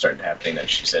Too started happening that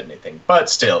she said anything. But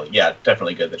still, yeah,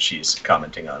 definitely good that she's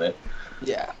commenting on it.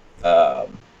 Yeah. Well,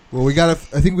 I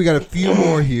think we got a few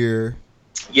more here.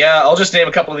 Yeah, I'll just name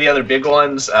a couple of the other big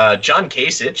ones. John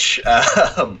Kasich,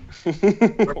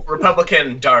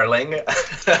 Republican darling.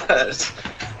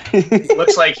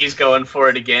 Looks like he's going for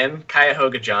it again.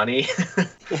 Cuyahoga Johnny.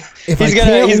 If I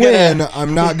can't win,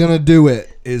 I'm not going to do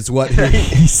it, is what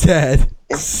he said.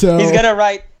 So he's going to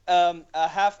write a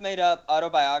half-made-up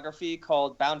autobiography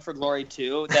called Bound for Glory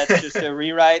 2. That's just a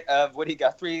rewrite of Woody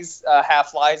Guthrie's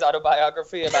Half-Lies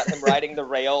autobiography about him riding the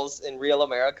rails in real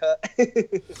America.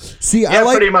 See, yeah,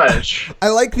 pretty much. I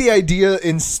like the idea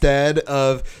instead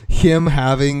of him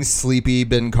having Sleepy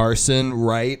Ben Carson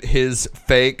write his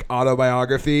fake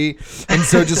autobiography. And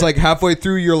so just like halfway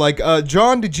through, you're like,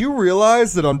 John, did you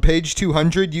realize that on page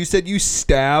 200, you said you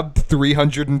stabbed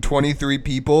 323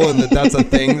 people and that's a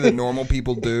thing that normal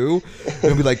people do?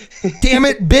 And be like, damn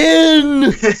it,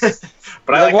 Ben!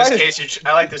 But I like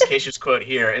this Kasich quote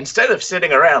here. Instead of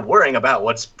sitting around worrying about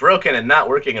what's broken and not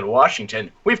working in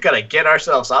Washington, we've got to get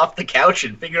ourselves off the couch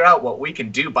and figure out what we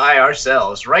can do by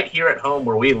ourselves right here at home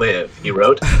where we live, he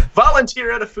wrote.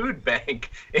 Volunteer at a food bank.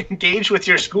 Engage with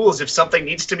your schools if something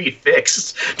needs to be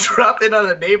fixed. Drop in on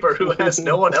a neighbor who has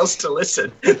no one else to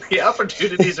listen. The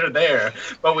opportunities are there,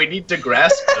 but we need to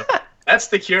grasp them. That's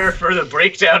the cure for the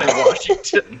breakdown in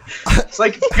Washington. It's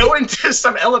like go into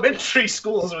some elementary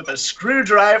schools with a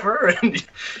screwdriver and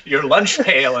your lunch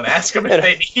pail and ask them if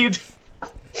they need.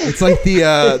 It's like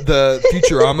the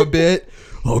Futurama bit.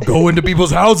 I'll go into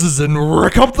people's houses and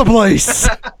wreck up the place.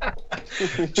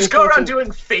 Just go around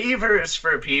doing favors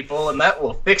for people, and that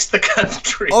will fix the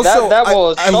country. Also, that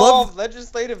will solve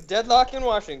legislative deadlock in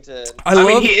Washington. I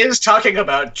mean, he is talking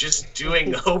about just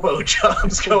doing hobo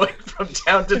jobs, going from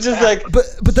town to town. Like, but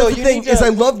the thing is, I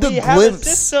love the glimpse. We have a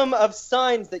system of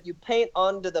signs that you paint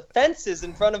onto the fences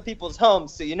in front of people's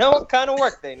homes, so you know what kind of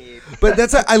work they need. But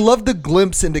I love the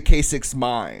glimpse into Kasich's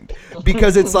mind,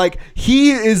 because it's like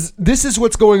this is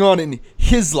what's going on in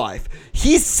his life.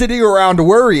 He's sitting around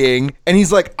worrying, and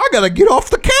he's like, I gotta get off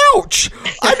the couch.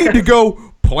 I need to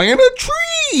go plant a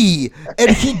tree.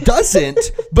 And he doesn't,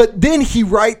 but then he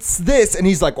writes this, and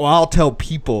he's like, well, I'll tell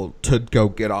people to go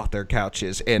get off their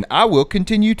couches, and I will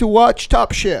continue to watch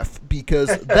Top Chef,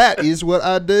 because that is what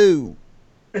I do.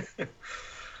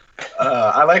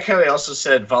 I like how he also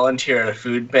said volunteer at a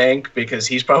food bank, because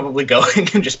he's probably going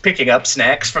and just picking up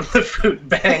snacks from the food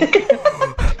bank.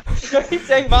 He's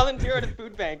saying volunteer at a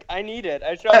food bank. I need it.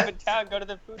 I show up in town, go to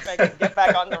the food bank, and get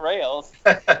back on the rails.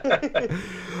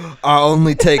 I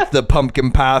only take the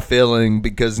pumpkin pie filling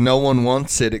because no one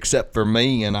wants it except for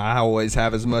me, and I always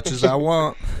have as much as I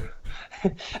want.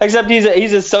 Except he's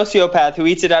a sociopath who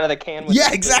eats it out of the can. With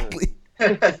exactly.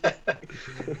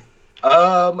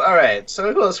 All right.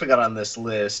 So who else we got on this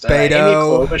list? Beto.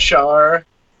 Amy Klobuchar.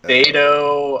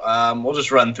 Beto. We'll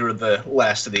just run through the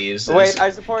last of these. Wait, I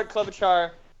support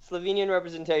Klobuchar. Slovenian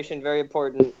representation, very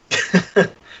important.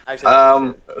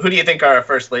 Actually, who do you think our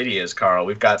first lady is, Carl?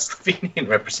 We've got Slovenian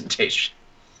representation.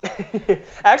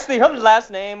 Actually, her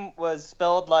last name was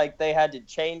spelled like they had to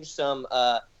change some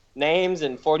names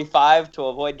in 45 to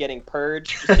avoid getting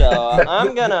purged. So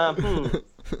I'm gonna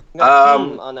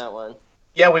on that one.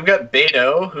 Yeah, we've got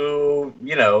Beto, who,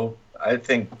 I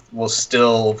think we'll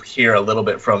still hear a little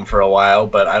bit from for a while,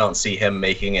 but I don't see him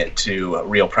making it to a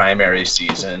real primary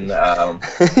season.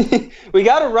 We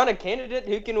got to run a candidate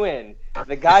who can win.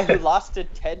 The guy who lost to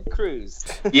Ted Cruz.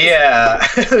 Yeah,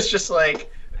 it's just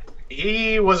like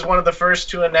he was one of the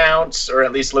first to announce, or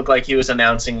at least look like he was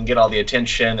announcing and get all the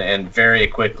attention, and very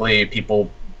quickly people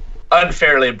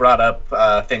unfairly brought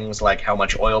up things like how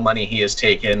much oil money he has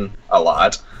taken, a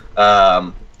lot,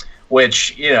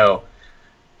 which,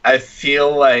 I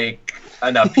feel like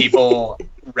enough people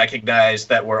recognize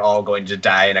that we're all going to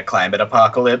die in a climate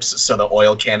apocalypse, so the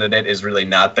oil candidate is really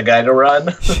not the guy to run.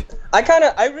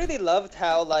 I really loved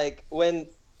how, like, when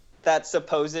that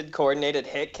supposed coordinated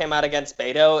hit came out against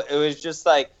Beto, it was just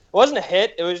like, wasn't a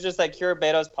hit. It was just like cure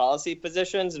Beto's policy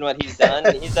positions and what he's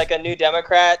done. He's like a new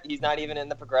Democrat. He's not even in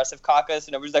the Progressive Caucus,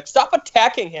 and everybody's like, "Stop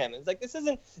attacking him." It's like, this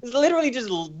isn't. It's literally just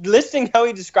listing how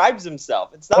he describes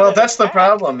himself. It's not. Well, that's the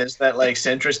problem. Is that like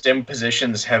centrist Dem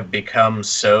positions have become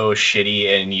so shitty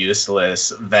and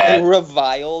useless that And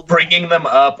reviled. bringing them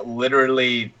up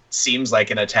literally seems like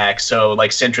an attack. So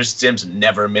like centrist Dems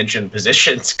never mention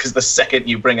positions because the second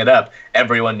you bring it up,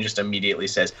 everyone just immediately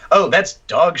says, "Oh, that's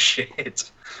dog shit."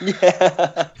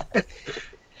 Yeah.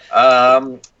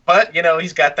 But you know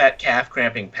he's got that calf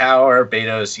cramping power.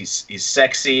 Beto's he's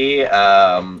sexy.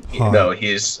 You know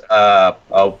he's a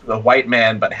white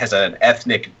man but has an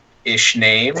ethnic-ish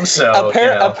name. So you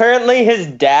know. Apparently, his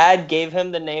dad gave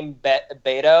him the name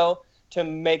Beto to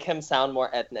make him sound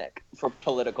more ethnic for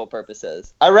political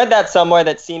purposes. I read that somewhere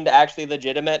that seemed actually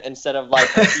legitimate instead of like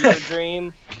a fever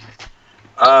dream.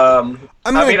 I'm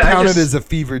gonna count it as a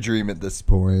fever dream at this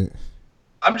point.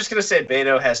 I'm just gonna say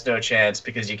Beto has no chance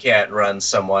because you can't run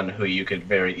someone who you could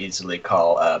very easily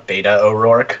call Beta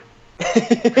O'Rourke.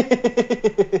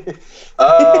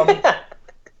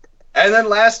 And then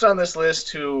last on this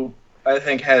list, who I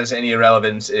think has any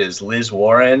relevance, is Liz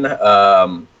Warren.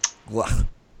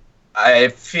 I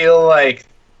feel like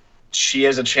she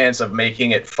has a chance of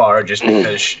making it far just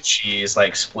because she's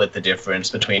like split the difference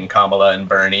between Kamala and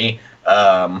Bernie,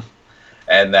 and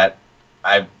that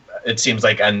it seems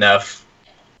like enough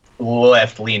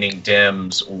left-leaning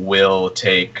Dems will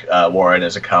take Warren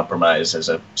as a compromise, as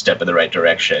a step in the right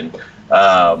direction.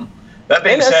 That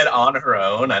being said, on her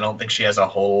own, I don't think she has a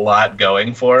whole lot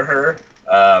going for her.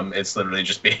 It's literally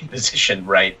just being positioned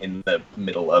right in the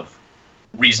middle of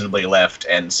reasonably left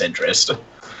and centrist.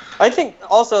 I think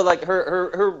also like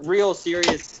her real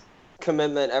serious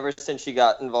commitment ever since she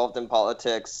got involved in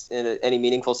politics in any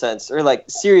meaningful sense, or like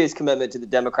serious commitment to the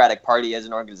Democratic Party as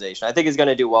an organization, I think is going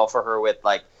to do well for her with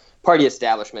like party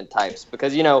establishment types,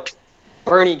 because you know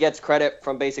Bernie gets credit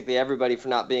from basically everybody for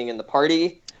not being in the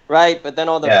party, right? But then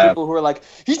all the people who are like,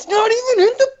 he's not even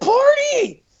in the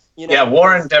party. You know? Yeah,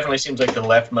 Warren definitely seems like the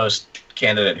leftmost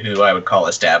candidate who I would call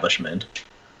establishment.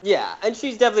 Yeah, and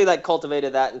she's definitely like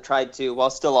cultivated that and tried to,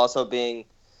 while still also being,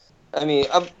 I mean,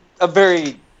 a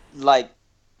very like,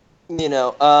 you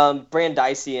know,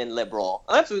 Brandeisian liberal.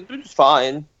 That's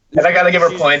fine. And I gotta give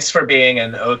her points for being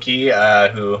an Okie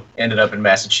who ended up in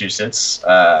Massachusetts.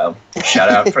 Shout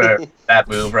out for that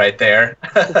move right there.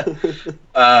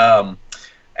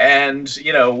 And,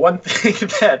 you know, one thing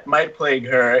that might plague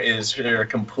her is her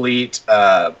complete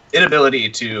inability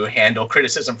to handle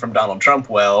criticism from Donald Trump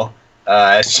well.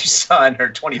 As you saw in her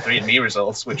 23andMe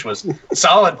results, which was a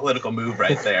solid political move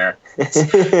right there. It's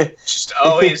just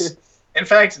always... In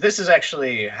fact, this is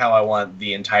actually how I want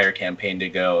the entire campaign to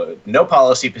go. No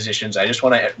policy positions. I just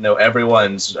want to know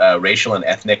everyone's racial and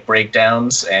ethnic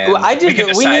breakdowns, and we can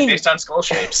decide based on skull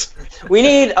shapes. We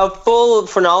need a full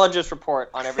phrenologist report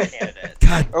on every candidate.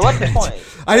 God or what's the point?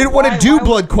 I didn't want to do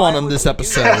blood quantum this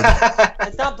episode.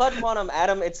 It's not blood quantum,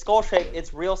 Adam. It's skull shape.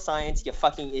 It's real science, you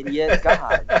fucking idiot.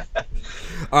 God.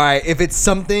 All right, if it's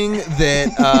something that,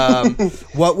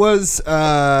 what was,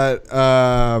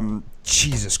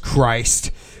 Jesus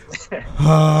Christ,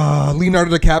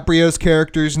 Leonardo DiCaprio's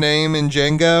character's name in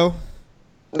Django?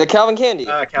 The Calvin Candy.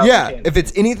 Candy. If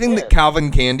it's anything that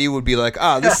Calvin Candy would be like,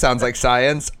 this sounds like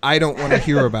science, I don't want to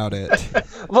hear about it.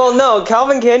 Well, no,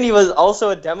 Calvin Candy was also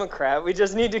a Democrat. We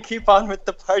just need to keep on with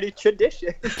the party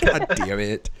tradition. God damn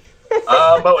it.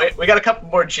 But wait, we got a couple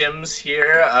more gems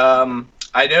here.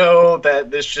 I know that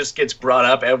this just gets brought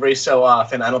up every so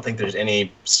often. I don't think there's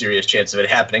any serious chance of it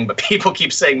happening, but people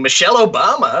keep saying Michelle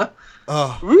Obama.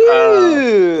 Who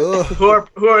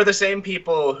are the same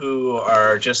people who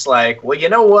are just like, well, you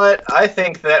know what? I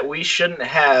think that we shouldn't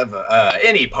have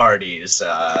any parties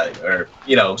or,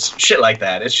 you know, shit like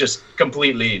that. It's just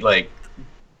completely like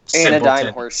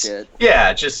anodyne horseshit.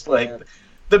 Yeah, just like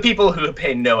the people who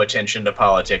pay no attention to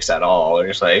politics at all are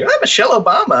just like, Michelle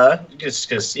Obama, just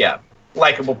because,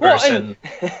 likable person.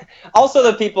 Well, also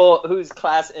the people whose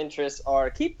class interests are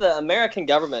keep the American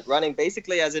government running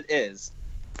basically as it is.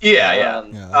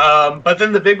 But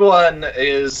then the big one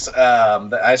is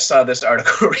I saw this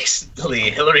article recently,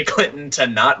 Hillary Clinton to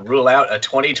not rule out a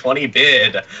 2020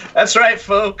 bid. That's right,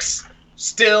 folks.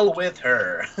 Still with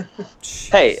her.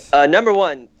 Hey, number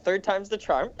one, third time's the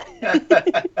charm.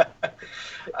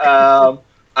 I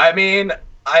mean,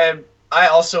 I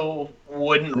also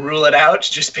wouldn't rule it out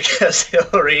just because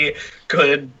Hillary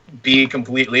could be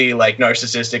completely like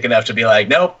narcissistic enough to be like,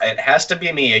 nope, it has to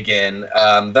be me again.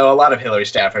 Though a lot of Hillary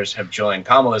staffers have joined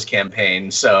Kamala's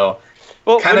campaign, so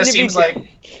Well, Kind of wouldn't it be seems like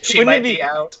she wouldn't might it be- be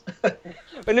out.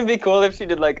 Wouldn't it be cool if she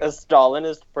did like a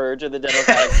Stalinist purge of the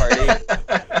Democratic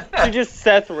Party? She just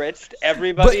Seth Riched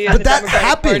everybody in But the that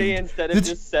Democratic Party happened. instead of The-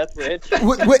 just Seth Rich.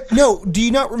 What? No, do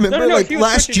you not remember No, like she was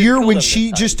last pushing to year kill when them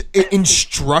she this time. just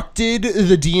instructed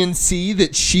the DNC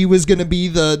that she was going to be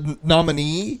the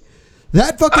nominee?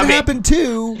 That fucking happened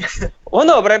too. Well,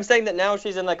 no, but I'm saying that now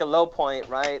she's in like a low point,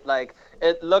 right? Like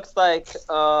it looks like,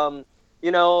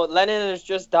 Lenin has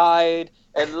just died.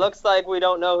 It looks like we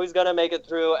don't know who's gonna make it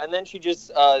through, and then she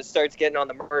just starts getting on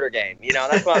the murder game.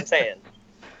 That's what I'm saying.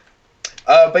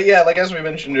 But yeah, like as we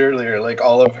mentioned earlier, like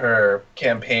all of her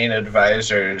campaign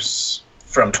advisors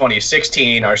from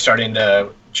 2016 are starting to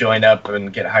join up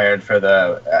and get hired for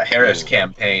the Harris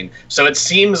campaign. So it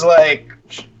seems like,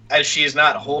 as she's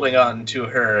not holding on to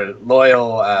her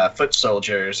loyal foot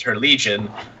soldiers, her legion,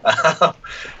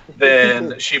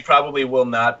 then she probably will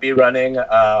not be running.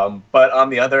 But on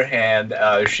the other hand,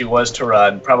 if she was to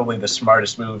run, probably the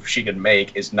smartest move she could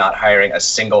make is not hiring a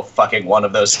single fucking one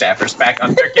of those staffers back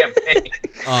on her campaign.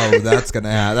 Oh, that's gonna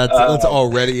happen. That's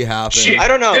already happened. I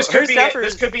don't know. This could, Her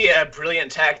this could be a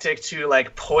brilliant tactic to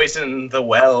like poison the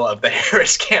well of the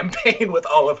Harris campaign with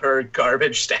all of her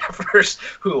garbage staffers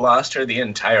who lost her the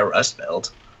entire Rust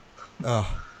Belt.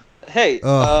 Oh. Hey,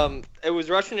 Ugh. it was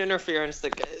Russian interference.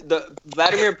 The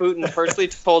Vladimir Putin personally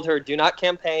told her, "Do not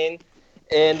campaign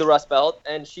in the Rust Belt,"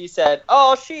 and she said,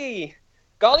 "Oh,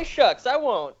 golly shucks, I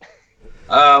won't."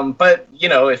 But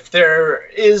if there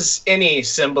is any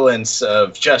semblance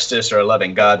of justice or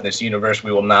loving God in this universe,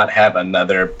 we will not have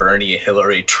another Bernie,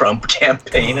 Hillary, Trump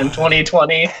campaign in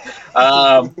 2020.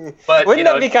 But Wouldn't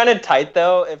that be kind of tight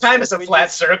though? If time is a we flat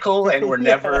just- circle, and we're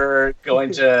never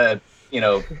going to.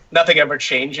 Nothing ever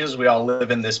changes. We all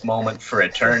live in this moment for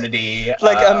eternity.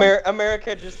 Like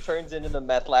America just turns into the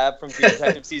meth lab from True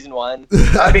Detective season 1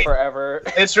 I mean, forever.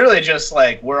 it's really just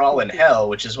like we're all in hell,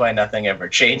 which is why nothing ever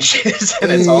changes,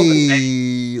 and it's all the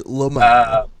same. Hey,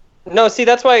 Lamar. No, see,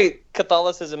 that's why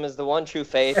Catholicism is the one true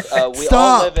faith. We Stop.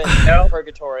 all live in No.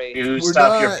 purgatory. You We're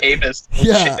stop your not- papist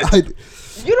yeah, bullshit.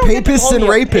 You don't get to papists call and me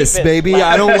a rapists, papist, baby. Lad.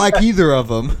 I don't like either of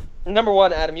them. Number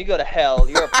one, Adam, you go to hell.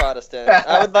 You're a Protestant.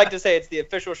 I would like to say it's the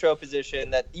official show position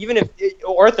that even if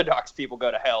Orthodox people go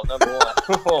to hell, number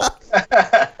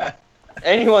one.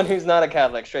 Anyone who's not a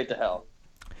Catholic, straight to hell.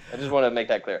 I just want to make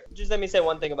that clear. Just let me say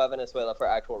one thing about Venezuela for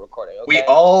actual recording, okay? We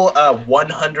all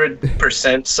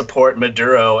 100% support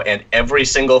Maduro and every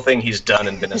single thing he's done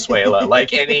in Venezuela,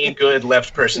 like any good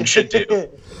left person should do.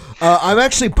 I'm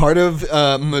actually part of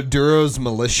Maduro's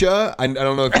militia. I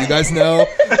don't know if you guys know,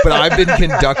 but I've been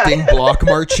conducting block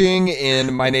marching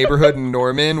in my neighborhood in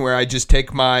Norman, where I just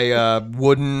take my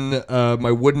wooden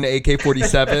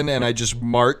AK-47 and I just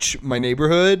march my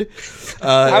neighborhood.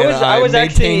 I was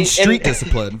maintain actually street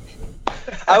discipline.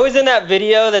 I was in that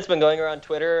video that's been going around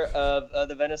Twitter of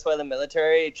the Venezuelan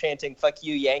military chanting "Fuck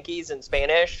you, Yankees" in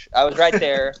Spanish. I was right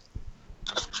there.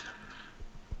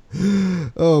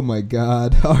 Oh my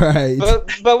God! All right.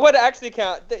 But what actually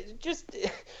count? Just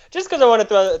because I want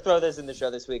to throw this in the show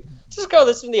this week, just go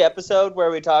listen to the episode where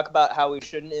we talk about how we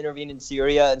shouldn't intervene in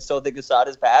Syria and still think Assad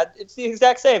is bad. It's the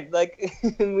exact same. Like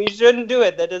we shouldn't do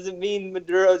it. That doesn't mean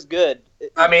Maduro's good.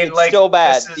 I mean, it's like, still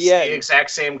bad. this is The end. the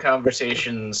exact same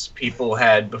conversations people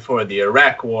had before the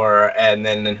Iraq War, and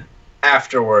then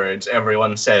afterwards,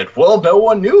 everyone said, well, no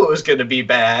one knew it was going to be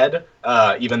bad,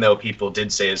 even though people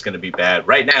did say it's going to be bad.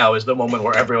 Right now is the moment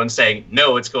where everyone's saying,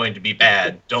 no, it's going to be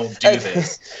bad. Don't do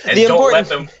this. And The don't let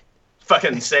important- them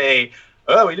fucking say,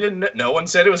 oh, we didn't, no one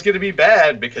said it was going to be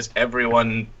bad, because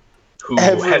everyone who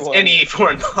has any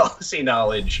foreign policy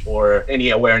knowledge or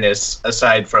any awareness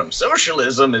aside from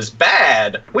socialism is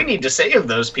bad. We need to save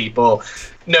those people.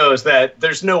 Knows that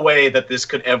there's no way that this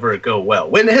could ever go well.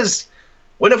 When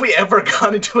have we ever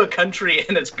gone into a country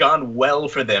and it's gone well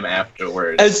for them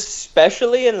afterwards?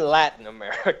 Especially in Latin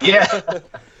America. Yeah.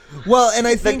 Well, and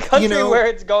I The think country where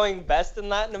it's going best in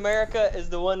Latin America is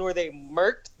the one where they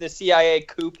murked the CIA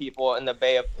coup people in the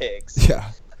Bay of Pigs.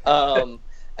 Yeah.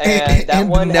 And that And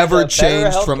one has never a better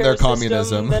changed from their healthcare system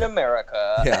communism. than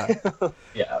America. Yeah.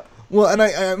 Yeah. Well, and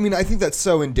I mean, I think that's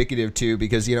so indicative too,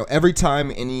 because every time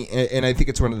and I think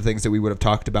it's one of the things that we would have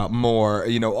talked about more.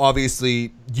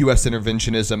 Obviously, U.S.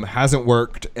 interventionism hasn't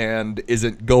worked and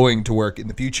isn't going to work in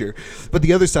the future. But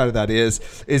the other side of that is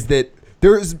that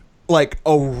there is like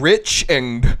a rich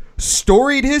and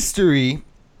storied history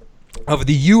of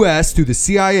the U.S. through the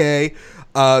CIA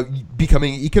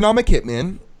becoming economic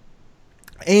hitmen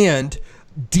and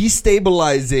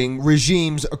destabilizing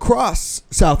regimes across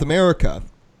South America.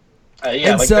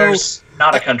 Yeah, And like so- there's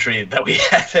not a country that we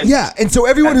haven't. Yeah, and so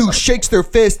everyone who shakes their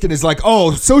fist and is like,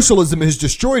 "Oh, socialism has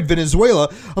destroyed Venezuela,"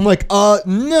 I'm like,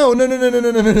 no.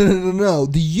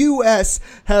 The U.S.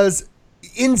 has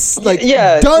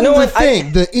done no, the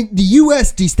thing. The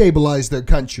U.S. destabilized their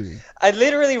country. I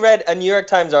literally read a New York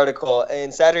Times article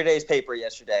in Saturday's paper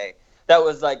yesterday that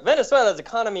was like, Venezuela's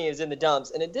economy is in the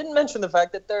dumps, and it didn't mention the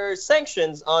fact that there are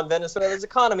sanctions on Venezuela's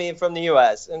economy from the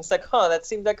U.S. And it's like, that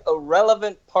seems like a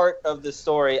relevant part of the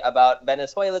story about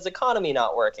Venezuela's economy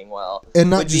not working well. And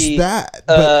not would just be, that,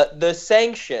 but the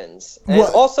sanctions. And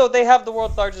What- also, they have the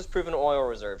world's largest proven oil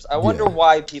reserves. I wonder Yeah.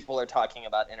 why people are talking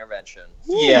about intervention.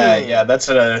 Yeah, that's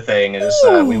another thing is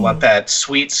we want that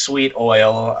sweet, sweet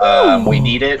oil. We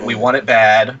need it. We want it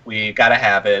bad. We gotta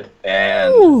have it,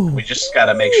 and we just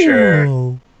gotta make sure.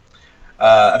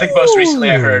 I think most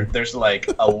recently I heard there's like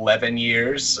 11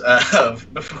 years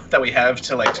that we have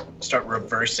to like start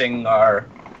reversing our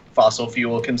fossil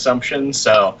fuel consumption.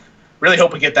 So really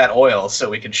hope we get that oil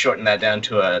so we can shorten that down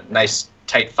to a nice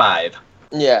tight 5.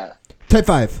 Yeah. Type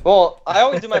 5. Well, I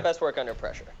always do my best work under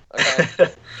pressure.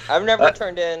 Okay? I've never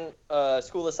turned in a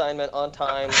school assignment on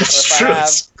time. Or It's if true. I have,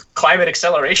 It's climate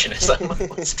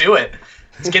accelerationism. Let's do it.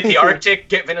 Let's get the Arctic,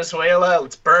 get Venezuela.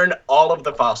 Let's burn all of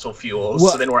the fossil fuels,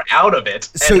 Well, so then we're out of it,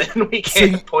 so- and then we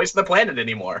can't you- poison the planet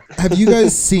anymore. Have you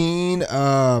guys seen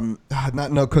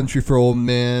not No Country for Old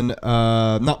Men,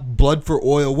 not Blood for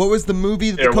Oil? What was the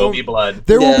movie? That There will be blood.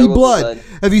 There Yeah, will There be Will Be blood. Blood.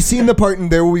 Have you seen the part in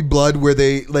There Will Be Blood where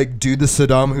they like do the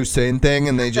Saddam Hussein thing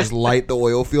and they just light the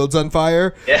oil fields on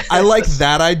fire? Yes. I like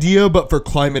that idea, but for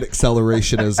climate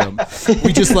accelerationism.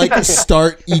 We just like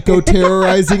start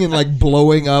eco-terrorizing and like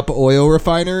blowing up oil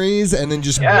refineries and then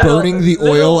just Yeah. burning the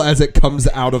oil Little- as it comes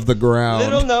out of the ground.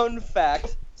 little known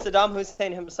fact, Saddam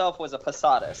Hussein himself was a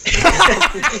Posadist.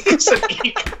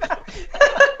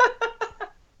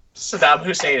 Saddam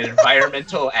Hussein,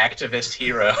 environmental activist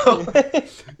hero.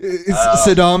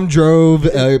 Saddam drove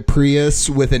a Prius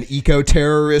with an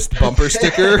eco-terrorist bumper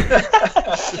sticker.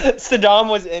 Saddam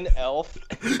was in Elf.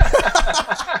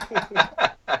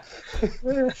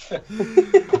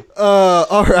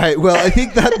 All right. Well, I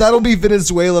think that'll be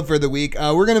Venezuela for the week.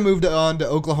 We're gonna move on to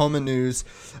Oklahoma news.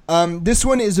 This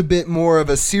one is a bit more of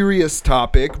a serious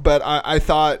topic, but I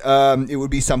thought it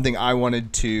would be something I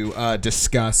wanted to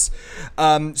discuss.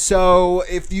 So,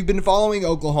 if you've been following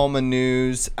Oklahoma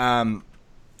news,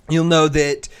 you'll know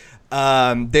that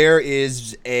there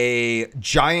is a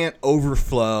giant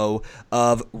overflow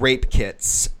of rape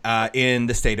kits in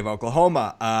the state of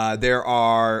Oklahoma. There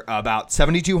are about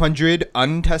 7,200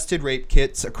 untested rape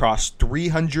kits across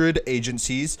 300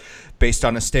 agencies based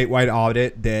on a statewide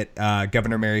audit that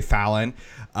Governor Mary Fallin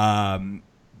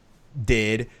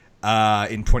did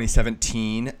in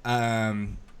 2017.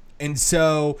 And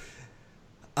so...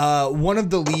 one of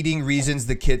the leading reasons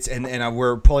the kits, and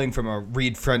we're pulling from a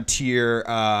Read Frontier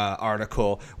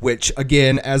article, which,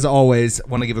 again, as always,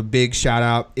 want to give a big shout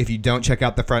out. If you don't check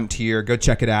out The Frontier, go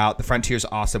check it out. The Frontier's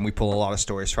awesome. We pull a lot of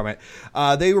stories from it.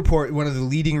 They report one of the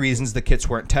leading reasons the kits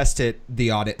weren't tested,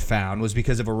 the audit found, was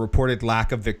because of a reported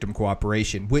lack of victim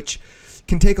cooperation, which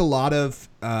can take a lot of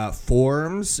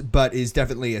forms, but is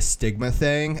definitely a stigma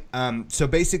thing. So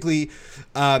basically,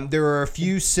 there are a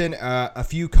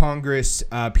few Congress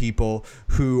people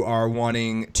who are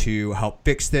wanting to help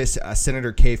fix this.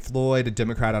 Senator Kay Floyd, a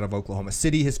Democrat out of Oklahoma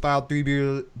City, has filed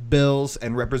 3 bills,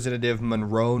 and Representative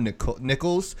Monroe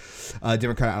Nichols, a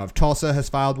Democrat out of Tulsa, has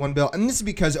filed 1 bill. And this is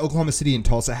because Oklahoma City and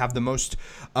Tulsa have the most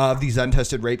of these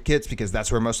untested rape kits because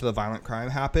that's where most of the violent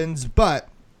crime happens. But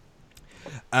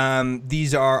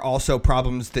these are also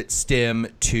problems that stem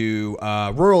to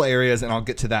rural areas, and I'll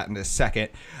get to that in a second.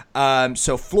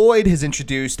 So Floyd has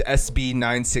introduced SB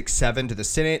 967 to the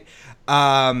Senate,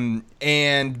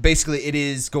 and basically it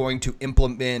is going to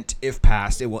implement, if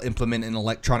passed, it will implement an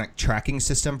electronic tracking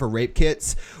system for rape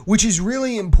kits, which is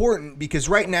really important because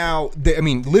right now,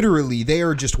 literally, they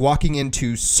are just walking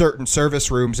into certain service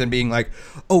rooms and being like,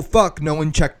 oh, fuck, no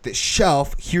one checked this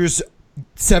shelf. Here's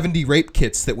 70 rape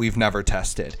kits that we've never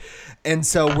tested. And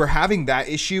so we're having that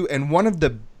issue. And one of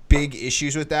the big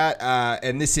issues with that,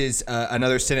 and this is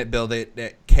another Senate bill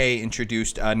that Kay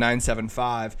introduced,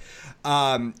 975,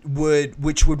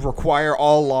 which would require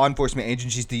all law enforcement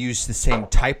agencies to use the same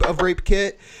type of rape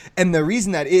kit. And the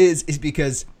reason that is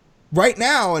because right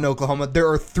now in Oklahoma, there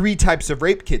are 3 types of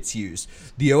rape kits used.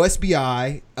 The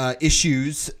OSBI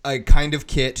issues a kind of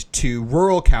kit to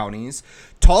rural counties.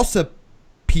 Tulsa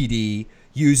PD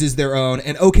uses their own,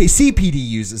 and OKC PD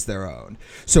uses their own.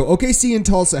 So OKC and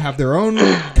Tulsa have their own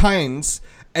kinds,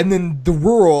 and then the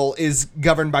rural is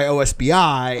governed by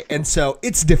OSBI, and so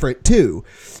it's different too.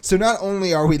 So not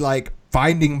only are we like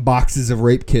finding boxes of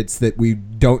rape kits that we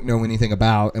don't know anything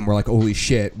about, and we're like, holy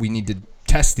shit, we need to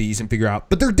test these and figure out,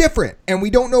 but they're different, and we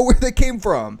don't know where they came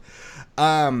from.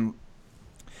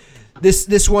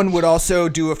 This one would also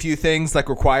do a few things, like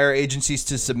require agencies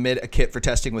to submit a kit for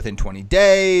testing within 20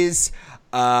 days,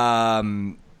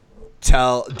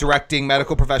 directing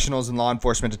medical professionals and law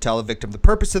enforcement to tell a victim the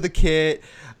purpose of the kit,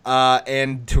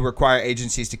 and to require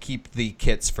agencies to keep the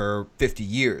kits for 50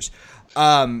 years.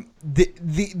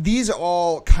 These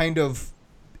all kind of,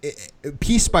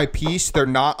 piece by piece, they're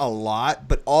not a lot,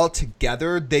 but all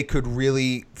together they could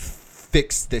really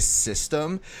fix this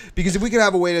system, because if we could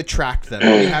have a way to track them,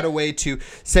 we had a way to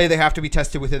say they have to be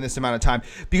tested within this amount of time,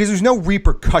 because there's no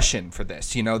repercussion for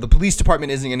this. You know, the police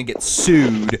department isn't going to get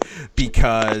sued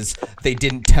because they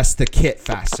didn't test the kit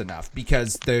fast enough,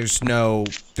 because there's no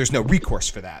recourse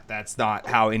for that. That's not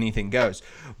how anything goes.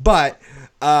 But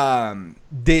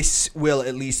this will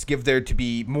at least give there to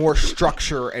be more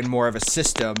structure and more of a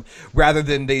system, rather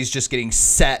than these just getting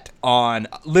set on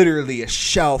literally a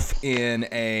shelf in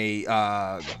a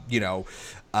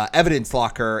evidence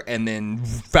locker and then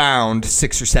found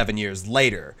 6 or 7 years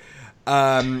later.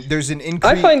 There's an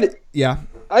increase. I find it. Yeah.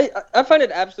 I find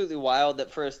it absolutely wild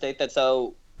that for a state that's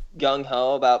so gung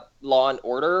ho about law and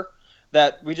order,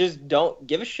 that we just don't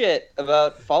give a shit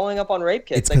about following up on rape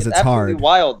kits. It's because it's absolutely hard.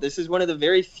 Wild. This is one of the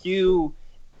very few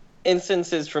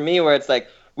instances for me where it's like,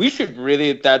 we should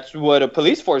really, that's what a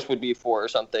police force would be for or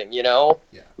something, you know?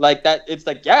 Yeah. Like that, it's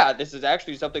like, yeah, this is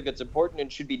actually something that's important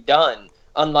and should be done.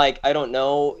 Unlike, I don't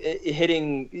know,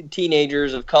 hitting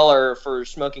teenagers of color for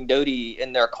smoking doty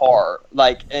in their car.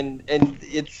 Like, and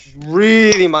it's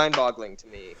really mind-boggling to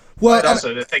me. Well, But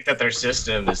also to think that their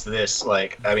system is this,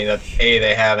 like, I mean, that A,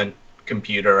 they haven't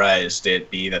computerized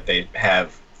it, B, that they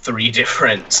have 3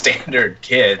 different standard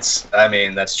kits. I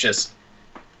mean, that's just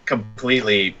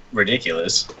completely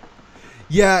ridiculous.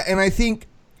 yeah, and I think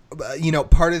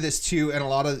part of this too, and a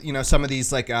lot of some of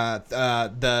these, like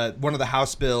the one of the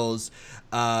House bills,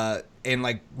 and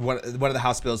like one of the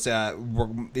House bills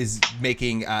is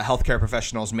making healthcare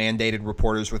professionals mandated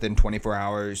reporters within 24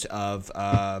 hours of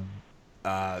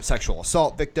sexual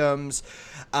assault victims,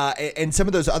 and some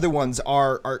of those other ones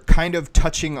are kind of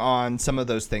touching on some of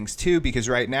those things too, because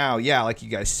right now, yeah, like you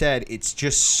guys said, it's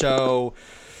just so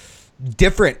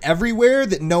different everywhere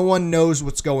that no one knows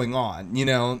what's going on.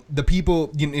 The people,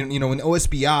 when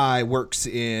OSBI works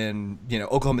in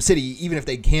Oklahoma City, even if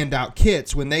they hand out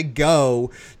kits, when they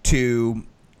go to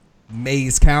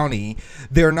Mays County,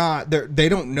 they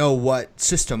don't know what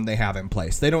system they have in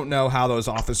place. They don't know how those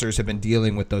officers have been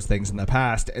dealing with those things in the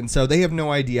past, and so they have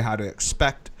no idea how to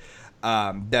expect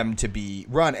them to be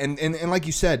run. And like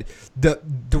you said, the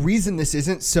reason this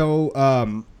isn't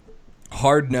so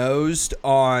hard-nosed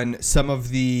on some of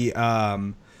the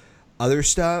other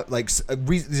stuff, like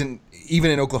reason even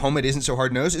in Oklahoma it isn't so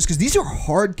hard-nosed, is because these are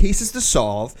hard cases to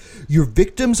solve. Your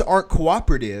victims aren't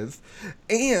cooperative,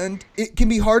 and it can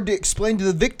be hard to explain to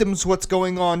the victims what's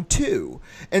going on too.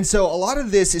 And so a lot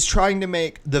of this is trying to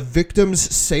make the victims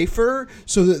safer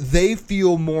so that they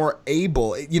feel more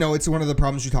able. It's one of the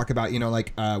problems you talk about,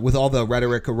 with all the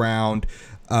rhetoric around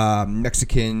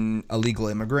Mexican illegal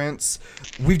immigrants.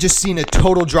 We've just seen a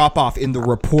total drop off in the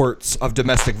reports of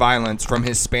domestic violence from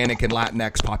Hispanic and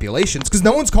Latinx populations, because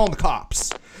no one's calling the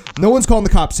cops. No one's calling the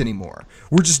cops anymore.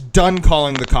 We're just done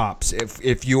calling the cops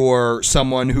if you're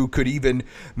someone who could even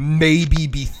maybe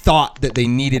be thought that they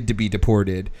needed to be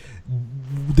deported.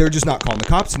 They're just not calling the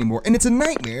cops anymore. And it's a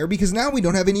nightmare, because now we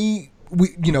don't have any,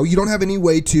 you don't have any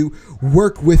way to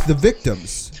work with the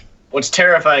victims. What's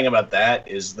terrifying about that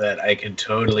is that I can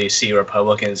totally see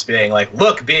Republicans being like,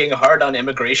 look, being hard on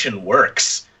immigration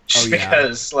works. Just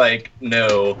because,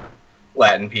 no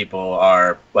Latin people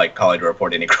are, calling to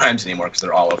report any crimes anymore, because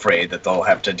they're all afraid that they'll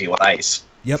have to deal with ICE.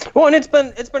 Yep. Well, and it's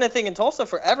been a thing in Tulsa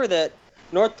forever that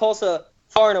North Tulsa,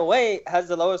 far and away, has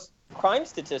the lowest crime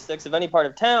statistics of any part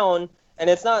of town. And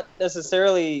it's not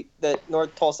necessarily that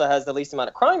North Tulsa has the least amount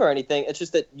of crime or anything. It's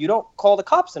just that you don't call the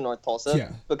cops in North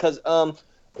Tulsa because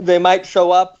they might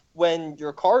show up when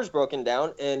your car's broken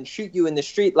down and shoot you in the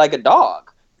street like a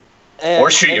dog. Or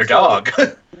shoot your dog.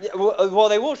 Well,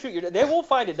 they will shoot they will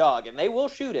find a dog and they will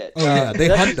shoot it. Oh yeah, they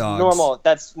hunt dogs.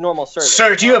 That's normal service.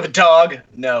 Sir, do you have a dog?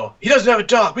 No. He doesn't have a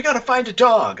dog. We gotta find a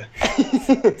dog.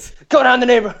 Go down the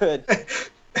neighborhood.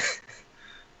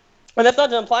 And that's not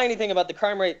to imply anything about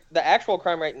the actual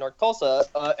crime rate in North Tulsa.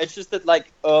 It's just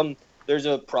that, there's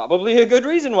probably a good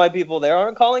reason why people there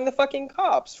aren't calling the fucking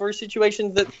cops for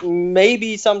situations that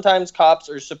maybe sometimes cops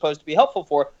are supposed to be helpful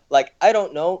for. Like, I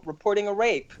don't know, reporting a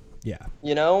rape. Yeah.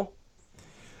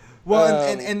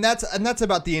 Well, and that's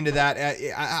about the end of that.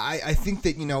 I think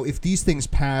that, if these things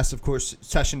pass, of course,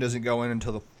 session doesn't go in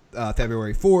until the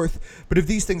February 4th. But if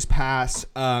these things pass,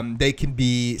 they can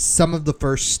be some of the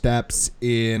first steps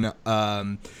in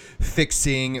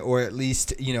fixing, or at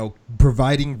least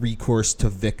providing recourse to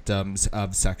victims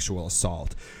of sexual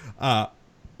assault.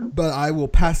 But I will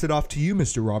pass it off to you,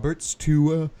 Mr. Roberts,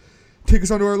 to take us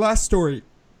on to our last story.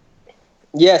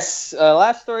 Yes,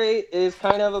 last story is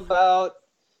kind of about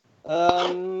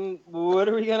what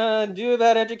are we gonna do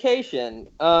about education?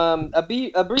 A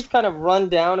brief kind of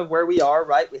rundown of where we are.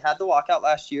 Right, we had the walkout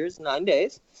last year, it's 9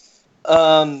 days.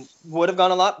 Would have gone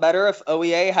a lot better if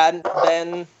OEA hadn't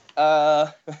been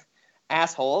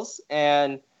assholes.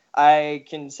 And I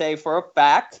can say for a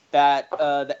fact that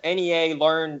the NEA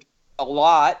learned a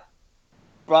lot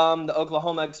from the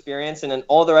Oklahoma experience, and then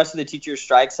all the rest of the teachers'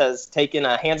 strikes has taken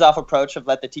a hands-off approach of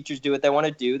let the teachers do what they want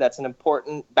to do. That's an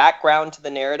important background to the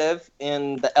narrative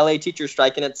in the LA teachers'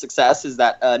 strike and its success, is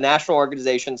that a national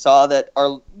organization saw that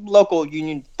our local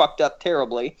union fucked up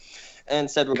terribly and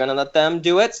said we're going to let them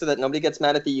do it so that nobody gets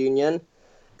mad at the union.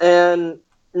 And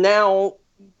now,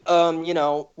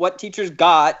 what teachers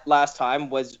got last time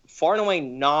was far and away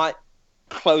not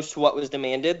close to what was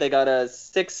demanded. They got a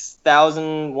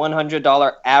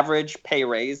 $6,100 average pay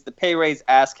raise. The pay raise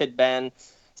ask had been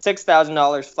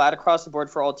 $6,000 flat across the board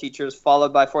for all teachers,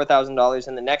 followed by $4,000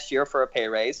 in the next year for a pay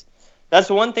raise. That's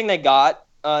the one thing they got.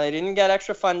 They didn't get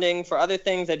extra funding for other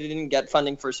things. They didn't get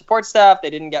funding for support staff. They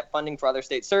didn't get funding for other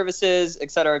state services,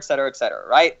 et cetera, et cetera, et cetera,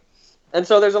 right? And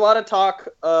so there's a lot of talk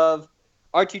of,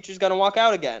 are teachers going to walk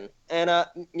out again? And,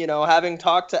 having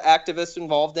talked to activists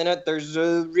involved in it, there's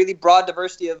a really broad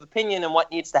diversity of opinion on what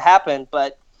needs to happen.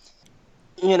 But,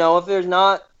 if there's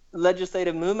not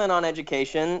legislative movement on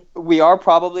education, we are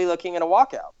probably looking at a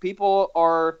walkout. People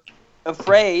are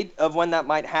afraid of when that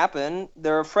might happen.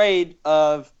 They're afraid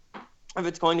of if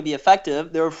it's going to be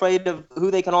effective. They're afraid of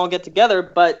who they can all get together.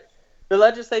 But the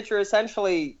legislature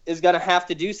essentially is going to have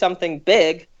to do something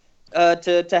big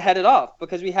to head it off,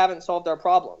 because we haven't solved our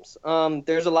problems.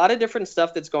 There's a lot of different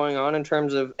stuff that's going on in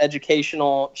terms of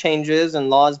educational changes and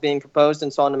laws being proposed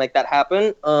and so on to make that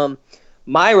happen.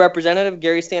 My representative,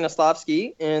 Gary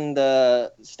Stanislavski, in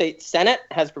the state Senate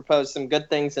has proposed some good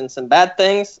things and some bad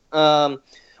things. One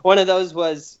of those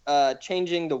was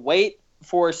changing the weight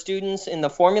for students in the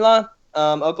formula.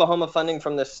 Oklahoma funding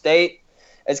from the state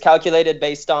is calculated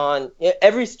based on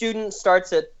every student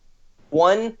starts at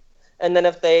 1. And then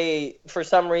if they, for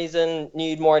some reason,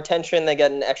 need more attention, they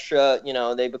get an extra,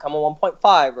 they become a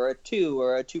 1.5 or a 2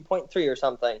 or a 2.3 or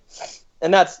something.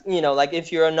 And that's, like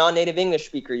if you're a non-native English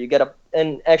speaker, you get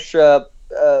an extra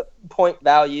point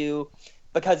value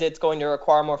because it's going to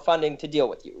require more funding to deal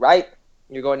with you, right?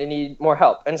 You're going to need more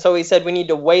help. And so he said we need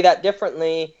to weigh that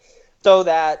differently so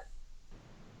that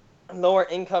lower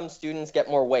income students get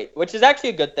more weight, which is actually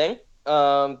a good thing.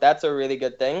 That's a really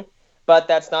good thing. But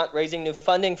that's not raising new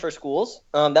funding for schools.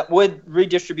 That would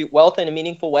redistribute wealth in a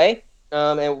meaningful way.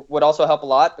 And would also help a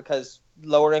lot because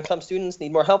lower income students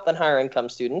need more help than higher income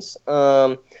students.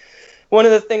 One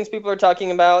of the things people are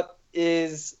talking about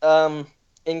is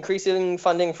increasing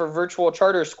funding for virtual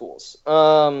charter schools,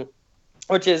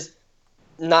 which is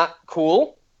not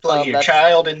cool. Plug your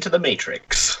child into the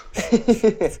Matrix.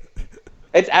 It's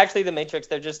actually the Matrix.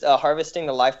 They're just harvesting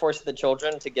the life force of the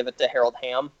children to give it to Harold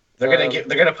Hamm. They're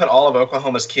gonna put all of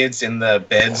Oklahoma's kids in the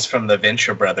beds from the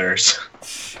Venture Brothers.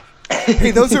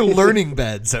 Hey, those are learning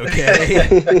beds,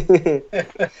 okay?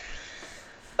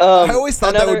 I always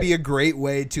thought that would be a great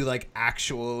way to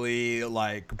actually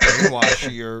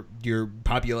brainwash your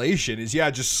population. Is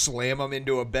just slam them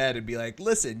into a bed and be like,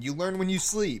 listen, you learn when you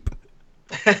sleep.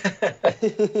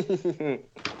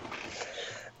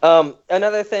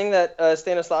 Another thing that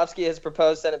Stanislavski has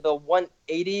proposed, Senate Bill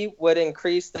 180, would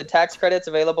increase the tax credits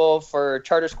available for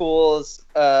charter schools.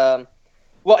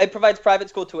 It provides private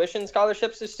school tuition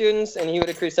scholarships to students, and he would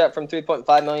increase that from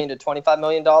 $3.5 million to $25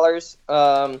 million,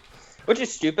 which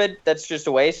is stupid. That's just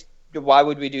a waste. Why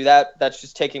would we do that? That's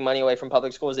just taking money away from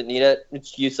public schools that need it.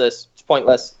 It's useless. It's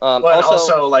pointless.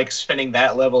 Also, spending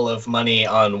that level of money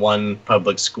on one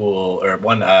public school or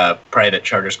one private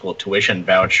charter school tuition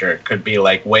voucher could be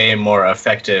way more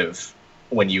effective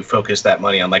when you focus that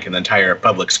money on an entire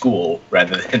public school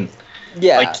rather than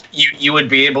you would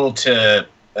be able to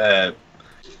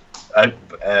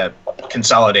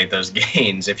consolidate those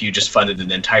gains if you just funded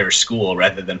an entire school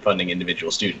rather than funding individual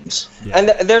students. Yeah. And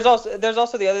there's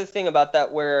also the other thing about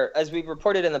that, where, as we've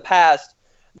reported in the past,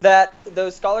 that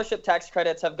those scholarship tax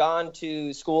credits have gone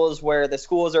to schools where the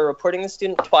schools are reporting the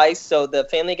student twice, so the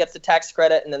family gets the tax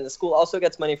credit, and then the school also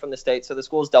gets money from the state, so the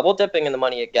school's double dipping in the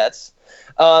money it gets.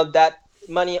 That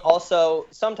money also,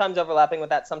 sometimes overlapping with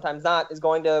that, sometimes not, is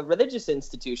going to religious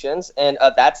institutions, and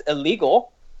that's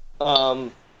illegal.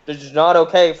 It's not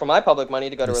okay for my public money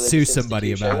to go to religious Sue institutions.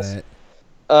 somebody about it.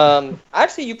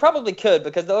 Actually, you probably could,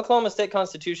 because the Oklahoma State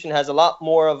Constitution has a lot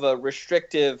more of a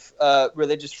restrictive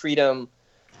religious freedom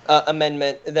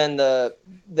amendment than the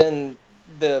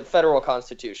federal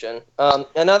Constitution.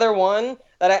 Another one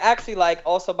that I actually like,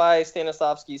 also by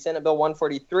Stanislavski, Senate Bill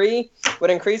 143,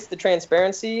 would increase the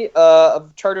transparency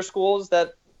of charter schools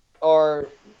that are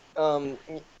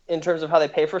in terms of how they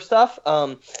pay for stuff.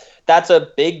 That's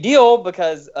a big deal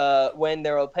because when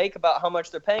they're opaque about how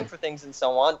much they're paying for things and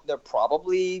so on, they're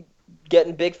probably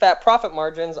getting big fat profit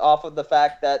margins off of the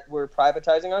fact that we're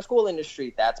privatizing our school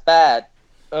industry. That's bad.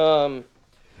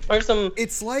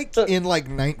 It's like in like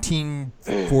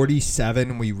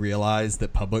 1947 we realized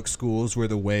that public schools were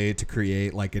the way to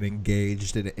create like an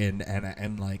engaged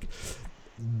and like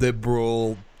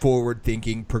liberal,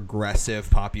 forward-thinking, progressive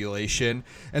population.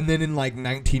 And then in like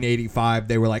 1985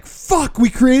 they were like, fuck,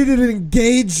 we created an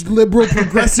engaged, liberal,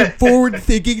 progressive,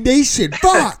 forward-thinking nation.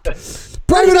 Fuck,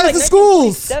 privatize the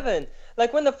schools.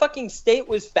 Like when the fucking state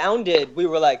was founded, we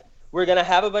were like, we're going to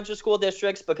have a bunch of school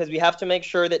districts because we have to make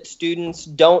sure that students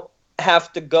don't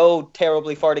have to go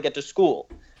terribly far to get to school.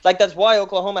 Like, that's why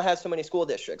Oklahoma has so many school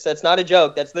districts. That's not a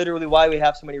joke. That's literally why we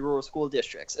have so many rural school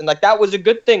districts. And, like, that was a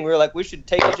good thing. We were like, we should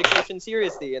take education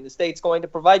seriously, and the state's going to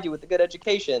provide you with a good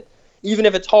education, even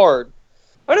if it's hard.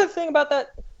 Another thing about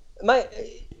that,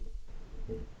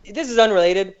 this is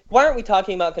unrelated. Why aren't we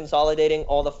talking about consolidating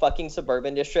all the fucking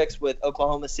suburban districts with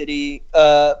Oklahoma City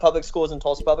public schools and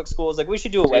Tulsa public schools? Like, we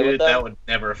should do away with them. That would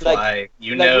never fly.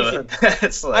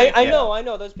 That's like, I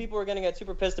know. Those people are going to get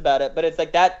super pissed about it, but it's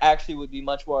like that actually would be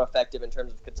much more effective in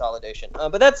terms of consolidation.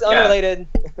 But that's unrelated.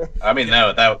 Yeah. I mean,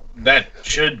 that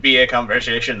should be a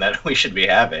conversation that we should be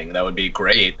having. That would be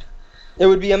great. It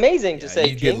would be amazing to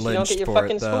say, Jinx, you don't get your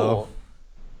fucking school.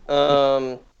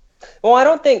 Well, I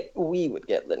don't think we would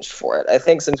get lynched for it. I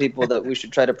think some people that we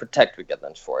should try to protect would get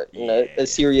lynched for it in a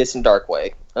serious and dark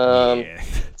way.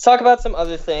 Let's talk about some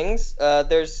other things.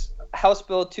 There's House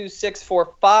Bill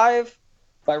 2645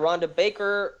 by Rhonda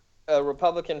Baker, a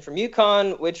Republican from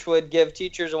Yukon, which would give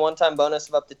teachers a one-time bonus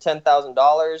of up to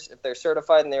 $10,000 if they're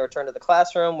certified and they return to the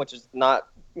classroom, which is not,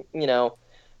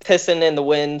 pissing in the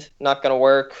wind, not going to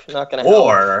work, not going to help.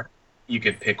 Or you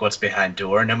could pick what's behind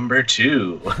door number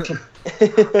 2.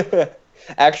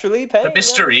 Actually, pay the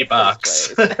mystery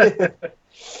box. There's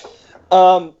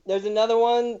another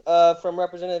one from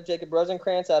Representative Jacob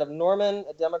Rosencrantz out of Norman,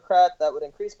 a Democrat, that would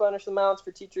increase bonus amounts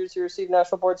for teachers who receive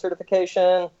national board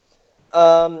certification,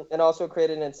 and also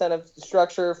create an incentive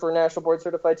structure for national board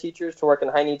certified teachers to work in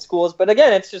high need schools. But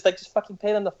again, it's just like, just fucking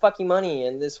pay them the fucking money,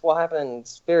 and this will happen.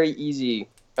 It's very easy.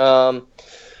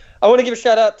 I want to give a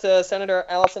shout out to Senator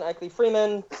Allison Eichley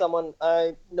Freeman, someone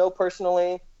I know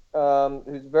personally,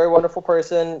 who's a very wonderful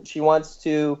person. She wants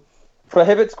to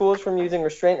prohibit schools from using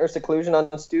restraint or seclusion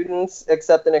on students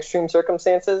except in extreme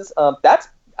circumstances. That's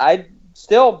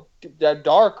still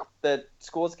dark that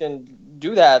schools can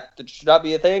do that. It should not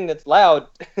be a thing that's loud.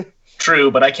 True,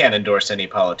 but I can't endorse any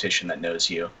politician that knows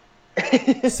you.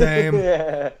 Same.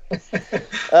 Yeah.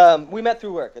 We met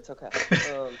through work. It's okay.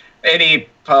 Any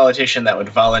politician that would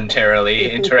voluntarily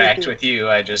interact with you,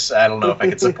 I don't know if I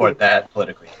could support that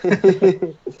politically.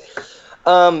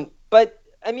 But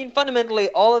I mean, fundamentally,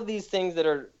 all of these things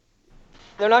they're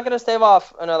not going to stave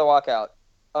off another walkout.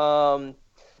 And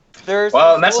that's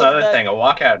another thing. A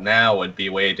walkout now would be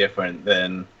way different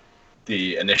than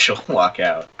the initial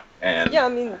walkout. And yeah, I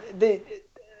mean, it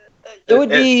would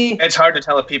be. It's hard to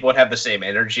tell if people would have the same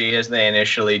energy as they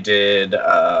initially did.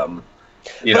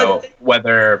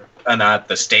 Whether or not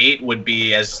the state would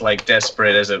be as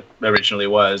desperate as it originally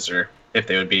was, or if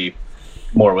they would be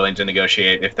more willing to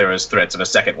negotiate if there was threats of a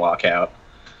second walkout.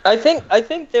 I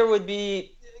think there would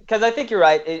be, because I think you're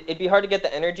right. It'd be hard to get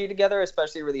the energy together,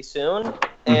 especially really soon,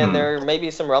 and there may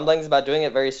be some rumblings about doing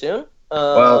it very soon.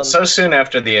 Well, so soon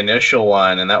after the initial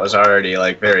one, and that was already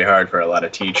very hard for a lot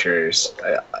of teachers.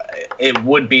 It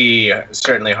would be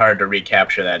certainly hard to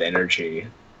recapture that energy.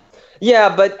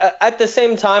 Yeah, but at the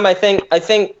same time, I think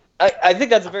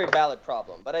that's a very valid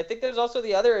problem. But I think there's also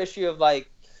the other issue of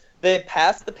they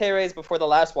passed the pay raise before the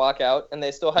last walkout, and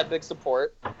they still had big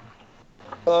support.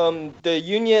 The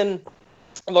union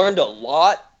learned a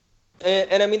lot.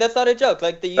 And I mean, that's not a joke.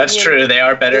 The union, that's true. They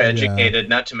are better educated.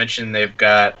 Not to mention they've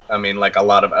got, a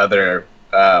lot of other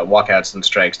walkouts and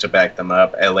strikes to back them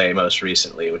up. LA most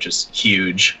recently, which is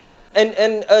huge.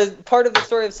 And part of the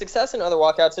story of success in other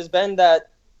walkouts has been that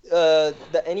the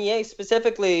NEA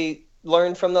specifically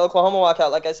learned from the Oklahoma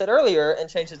walkout, like I said earlier, and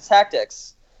changed its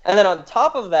tactics. And then on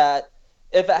top of that,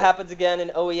 if it happens again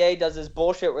and OEA does this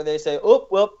bullshit where they say, oh,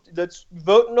 well, let's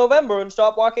vote in November and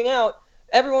stop walking out,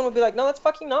 everyone would be like, no, that's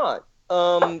fucking not.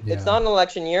 It's not an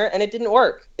election year, and it didn't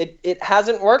work. It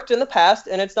hasn't worked in the past,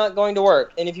 and it's not going to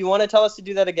work. And if you want to tell us to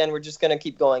do that again, we're just going to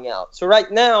keep going out. So right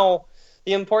now,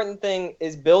 the important thing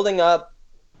is building up,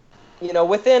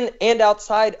 within and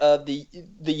outside of the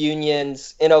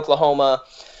unions in Oklahoma,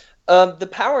 the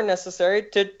power necessary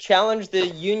to challenge the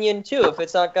union too, if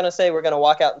it's not going to say we're going to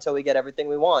walk out until we get everything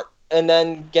we want, and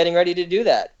then getting ready to do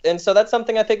that. And so that's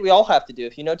something I think we all have to do.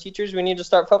 If teachers, we need to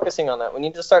start focusing on that. We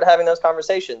need to start having those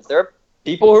conversations. There are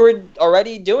people who are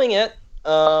already doing it.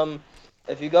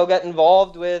 If you go get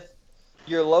involved with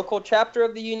your local chapter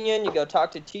of the union, you go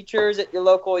talk to teachers at your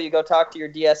local, you go talk to your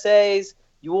DSAs,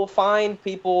 you will find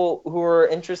people who are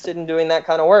interested in doing that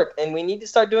kind of work. And we need to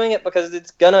start doing it because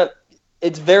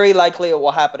it's very likely it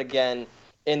will happen again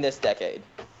in this decade.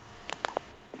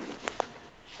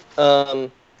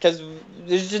 Because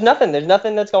there's nothing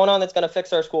that's going on that's going to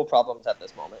fix our school problems at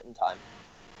this moment in time.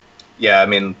 Yeah, I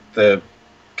mean, the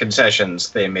concessions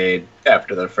they made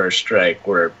after the first strike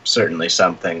were certainly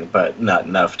something, but not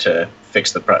enough to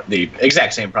fix the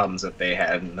exact same problems that they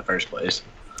had in the first place.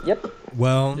 Yep.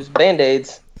 Well, just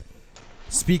Band-Aids.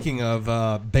 Speaking of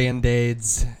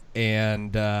Band-Aids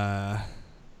and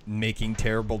making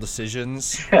terrible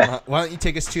decisions, why don't you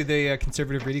take us to the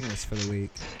conservative reading list for the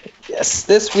week? Yes,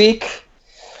 this week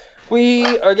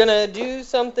we are going to do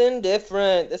something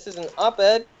different. This is an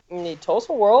op-ed in the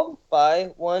Tulsa World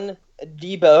by one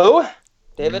Debo,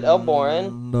 David L.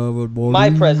 Boren, my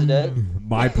president.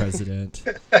 My president.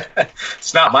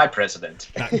 It's not my president.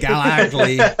 Not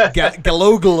Galagly.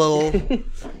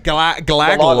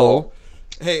 Galagalo.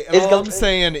 Hey, all I'm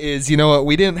saying is, you know what?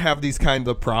 We didn't have these kind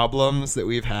of problems that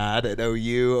we've had at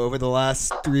OU over the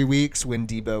last 3 weeks when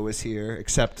Debo was here,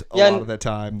 except a lot of the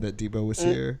time that Debo was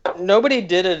here. Nobody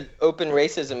did an open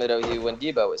racism at OU when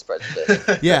Debo was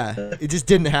president. Yeah, it just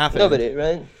didn't happen. Nobody,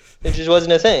 right? It just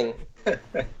wasn't a thing.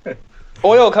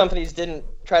 Oil companies didn't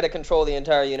try to control the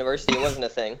entire university. It wasn't a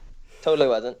thing. Totally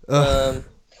wasn't.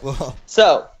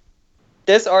 So,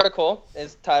 this article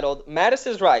is titled, Mattis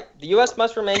is Right. The U.S.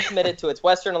 must remain committed to its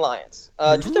Western alliance.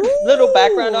 Just a little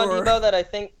background on Debo that I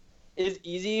think is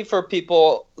easy for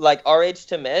people like our age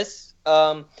to miss,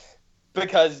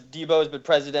 because Debo has been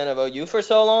president of OU for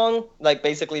so long, like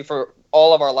basically for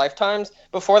all of our lifetimes.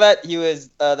 Before that, he was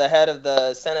the head of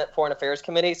the Senate Foreign Affairs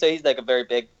Committee, so he's like a very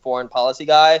big foreign policy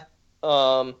guy.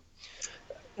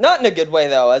 Not in a good way,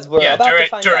 though, as we're about to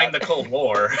find out. During the Cold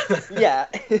War. Yeah.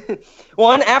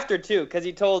 Well, and after, too, because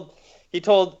he told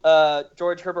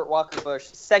George Herbert Walker Bush,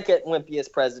 second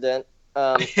wimpiest president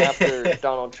after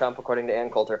Donald Trump, according to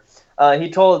Ann Coulter. He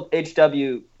told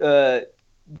H.W.,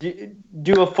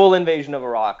 do a full invasion of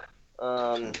Iraq.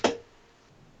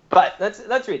 But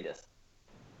let's read this.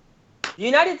 The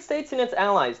United States and its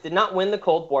allies did not win the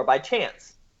Cold War by chance.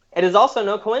 It is also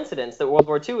no coincidence that World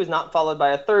War II was not followed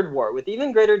by a third war with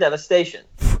even greater devastation.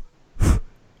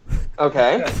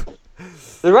 Okay.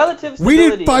 The relative stability... We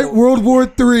didn't fight World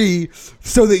War III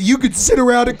so that you could sit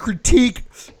around and critique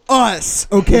us,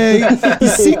 okay? The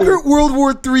secret World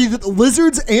War III that the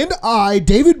Lizards and I,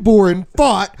 David Boren,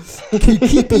 fought to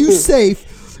keep you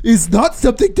safe is not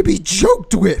something to be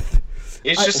joked with.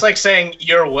 It's just like saying,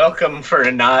 you're welcome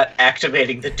for not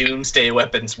activating the doomsday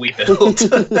weapons we built.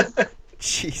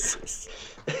 Jesus.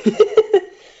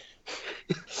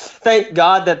 Thank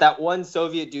God that one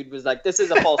Soviet dude was like, this is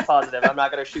a false positive. I'm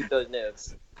not going to shoot those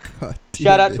nukes.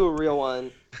 Shout out to a real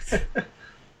one.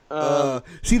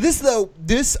 See,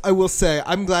 this I will say,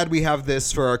 I'm glad we have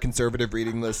this for our conservative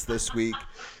reading list this week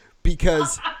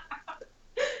because...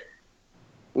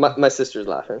 My sister's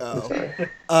laughing. I'm sorry.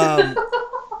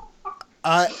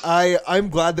 I'm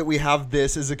glad that we have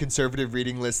this as a conservative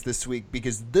reading list this week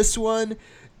because this one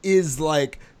is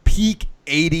like peak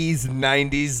 80s,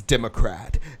 90s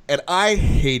Democrat. And I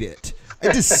hate it.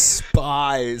 I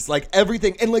despise like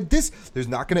everything. And like this,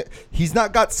 he's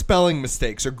not got spelling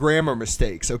mistakes or grammar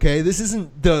mistakes, okay? This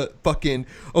isn't the fucking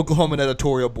Oklahoman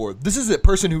editorial board. This is a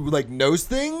person who like knows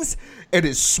things and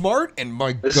is smart and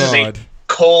this is a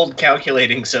cold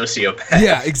calculating sociopath.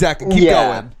 Yeah, exactly. Keep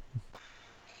going.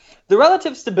 The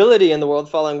relative stability in the world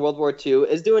following World War II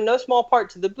is due in no small part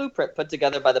to the blueprint put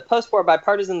together by the post-war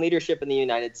bipartisan leadership in the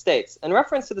United States. In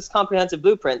reference to this comprehensive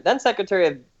blueprint, then Secretary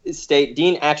of State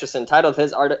Dean Acheson titled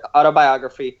his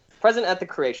autobiography, present at the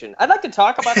creation. I'd like to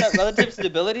talk about that relative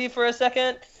stability for a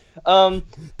second.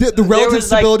 The relative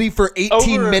stability for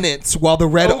 18 minutes while the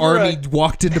Red Army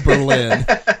walked into Berlin.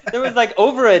 There was like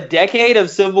over a decade of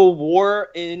civil war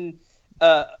in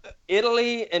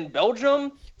Italy and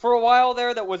Belgium for a while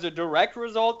there that was a direct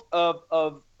result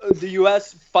of the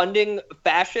U.S. funding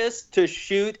fascists to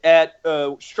shoot at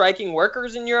striking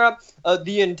workers in Europe.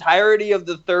 The entirety of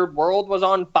the Third World was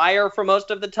on fire for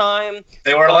most of the time.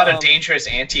 There were a lot of dangerous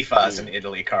antifas in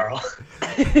Italy, Carl.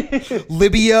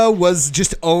 Libya was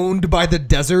just owned by the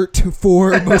desert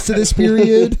for most of this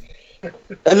period.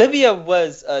 Libya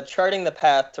was charting the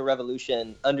path to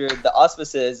revolution under the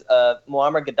auspices of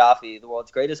Muammar Gaddafi, the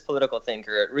world's greatest political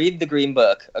thinker. Read the Green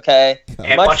Book, okay?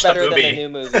 And Much watch the better than movie. the new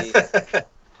movie.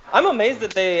 I'm amazed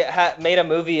that they made a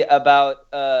movie about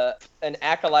an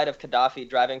acolyte of Gaddafi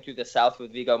driving through the South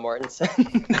with Viggo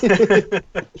Mortensen.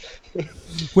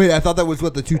 Wait, I thought that was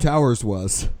what the Two Towers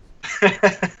was.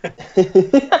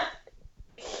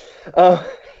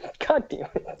 God damn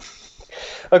it.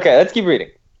 Okay, let's keep reading.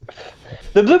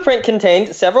 The blueprint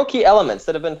contained several key elements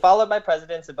that have been followed by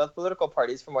presidents of both political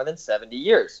parties for more than 70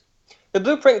 years. The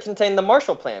blueprint contained the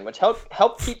Marshall Plan, which helped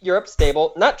keep Europe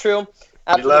stable. Not true.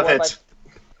 We love it.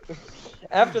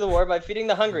 After the war, by feeding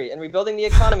the hungry and rebuilding the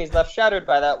economies left shattered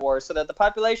by that war so that the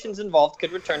populations involved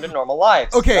could return to normal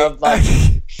lives. Okay. Of, like,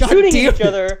 God shooting damn each it.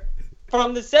 other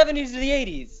from the 70s to the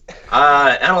 80s.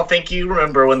 I don't think you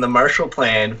remember when the Marshall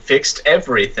Plan fixed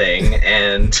everything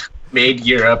and made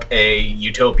Europe a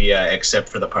utopia, except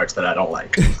for the parts that I don't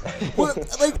like. What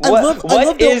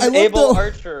What is Abel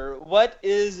Archer? What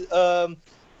is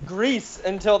Greece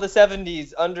until the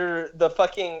 70s under the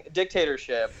fucking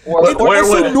dictatorship? Or Where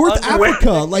also was- North under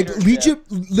Africa, like dictatorship?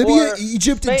 Libya, Or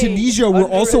Egypt, and Spain Tunisia were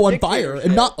under also a on fire and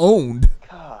dictatorship? not owned.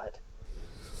 God.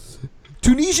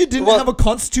 Tunisia didn't Well- have a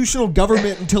constitutional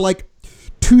government until like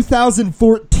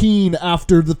 2014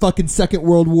 after the fucking Second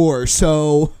World War.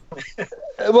 So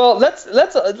Well, let's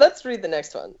read the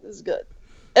next one. This is good.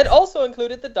 It also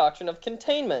included the doctrine of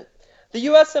containment. The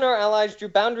U.S. and our allies drew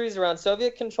boundaries around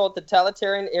Soviet-controlled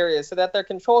totalitarian areas so that their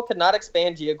control could not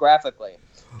expand geographically.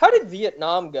 How did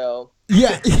Vietnam go?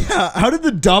 yeah. How did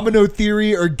the domino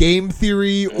theory or game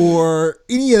theory or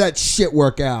any of that shit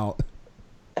work out?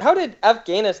 How did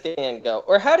Afghanistan go?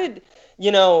 Or how did,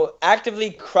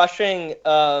 actively crushing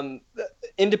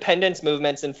independence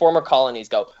movements in former colonies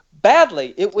go?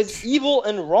 Badly. It was evil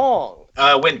and wrong.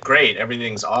 Went great.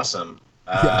 Everything's awesome.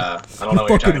 I don't know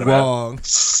what You're you're fucking talking wrong.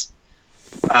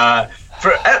 about.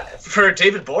 For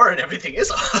David Boren, everything is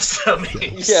awesome.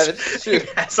 Yeah, that's true. He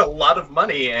has a lot of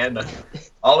money, and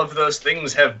all of those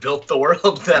things have built the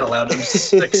world that allowed him to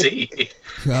succeed.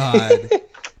 God.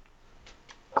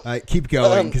 All right, keep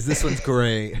going because this one's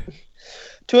great.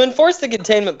 To enforce the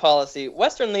containment policy,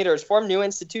 Western leaders formed new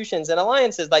institutions and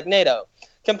alliances like NATO,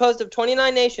 composed of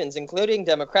 29 nations, including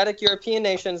democratic European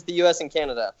nations, the U.S. and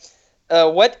Canada.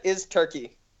 What is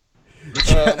Turkey?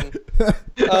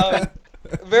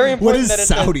 Very important What is that it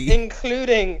Saudi? says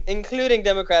including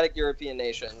democratic European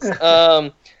nations.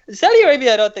 Saudi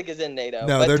Arabia, I don't think is in NATO.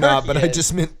 No, but they're not. But Turkey I is.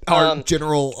 just meant our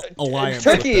general alliance.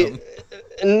 Turkey,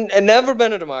 with them. never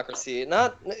been a democracy.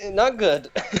 Not good.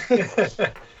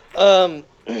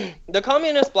 The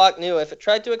communist bloc knew if it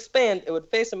tried to expand, it would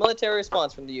face a military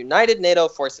response from the united NATO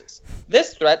forces.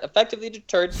 This threat effectively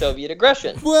deterred Soviet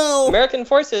aggression. Well, American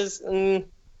forces.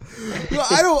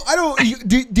 I don't.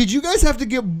 Did you guys have to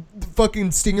give fucking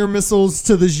Stinger missiles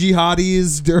to the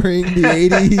jihadis during the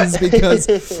 80s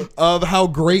because of how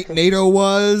great NATO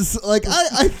was? Like,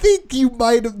 I think you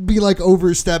might be like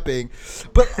overstepping.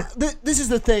 But this is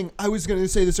the thing. I was going to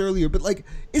say this earlier, but like,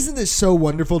 isn't this so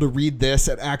wonderful to read this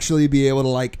and actually be able to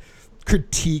like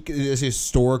critique this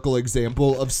historical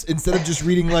example of instead of just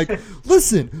reading like,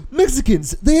 listen,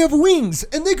 Mexicans, they have wings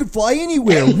and they could fly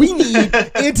anywhere. We need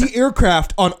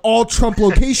anti-aircraft on all Trump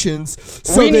locations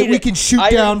so that we can shoot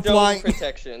Iron down Dome flying.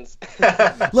 protections.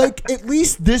 Like, at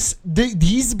least these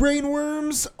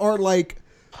brainworms are like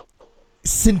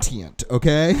sentient,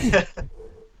 okay?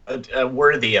 A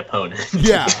worthy opponent.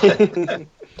 Yeah.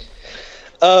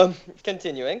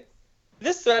 Continuing.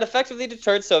 This threat effectively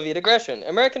deterred Soviet aggression.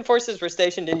 American forces were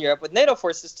stationed in Europe with NATO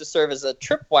forces to serve as a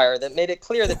tripwire that made it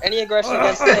clear that any aggression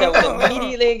against NATO would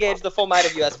immediately engage the full might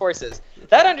of U.S. forces.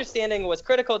 That understanding was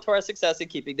critical to our success in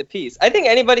keeping the peace. I think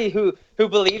anybody who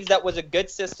believes that was a good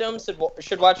system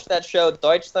should watch that show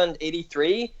Deutschland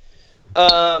 83,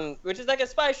 which is like a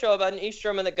spy show about an East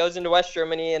German that goes into West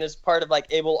Germany and is part of like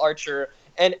Abel Archer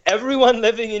And everyone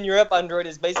living in Europe under it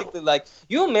is basically like,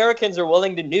 you Americans are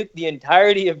willing to nuke the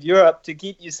entirety of Europe to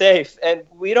keep you safe, and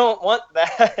we don't want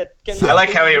that. I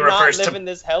like how he not refers live to- in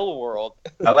this hell world.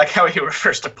 I like how he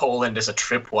refers to Poland as a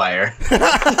tripwire.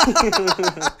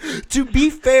 To be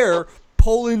fair,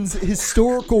 Poland's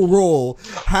historical role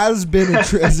has been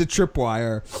as a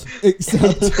tripwire,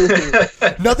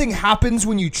 except nothing happens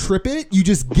when you trip it. You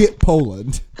just get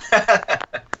Poland.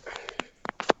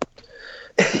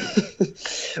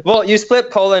 Well, you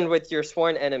split Poland with your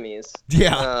sworn enemies.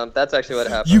 Yeah. That's actually what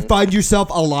happened. You find yourself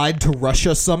allied to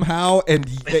Russia somehow, and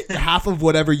half of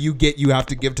whatever you get, you have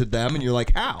to give to them, and you're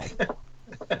like, how?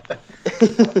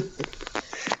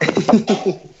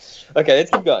 Okay,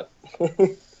 let's keep going.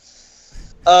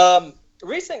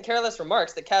 Recent careless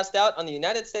remarks that cast doubt on the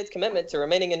United States' commitment to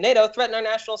remaining in NATO threaten our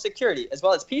national security, as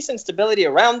well as peace and stability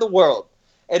around the world.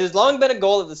 It has long been a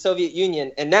goal of the Soviet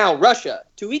Union, and now Russia,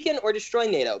 to weaken or destroy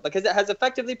NATO, because it has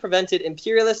effectively prevented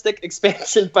imperialistic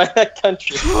expansion by that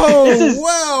country.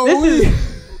 Oh, This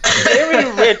is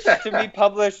very rich to be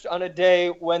published on a day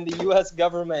when the U.S.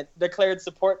 government declared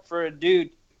support for a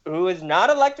dude who is not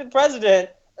elected president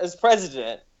as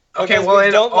president. Okay, Because well, we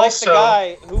and don't like the also-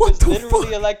 guy who What was the literally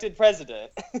fuck? elected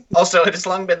president. Also, it has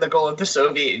long been the goal of the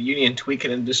Soviet Union to weaken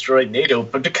and destroy NATO,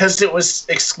 but because it was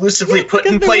exclusively put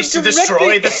in because they place to were destroy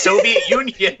directly- the Soviet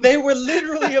Union. They were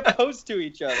literally opposed to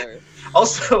each other.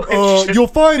 Also, You'll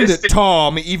find that Mr.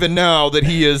 Tom, even now that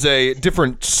he is a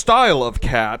different style of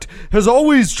cat, has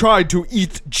always tried to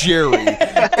eat Jerry.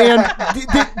 And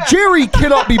Jerry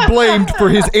cannot be blamed for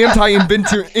his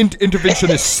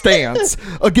anti-interventionist stance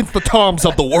against the Toms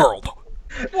of the world.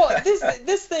 Well,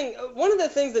 this thing, one of the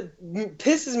things that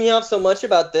pisses me off so much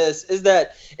about this is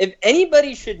that if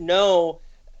anybody should know,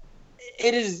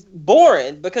 it is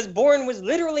Boren, because Boren was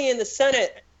literally in the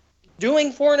Senate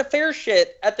doing foreign affairs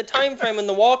shit at the time frame when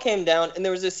the wall came down, and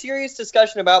there was a serious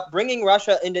discussion about bringing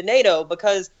Russia into NATO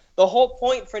because the whole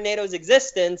point for NATO's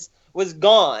existence was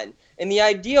gone. And the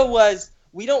idea was,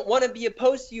 we don't want to be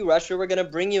opposed to you, Russia. We're going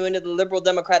to bring you into the liberal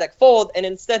democratic fold. And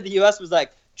instead, the U.S. was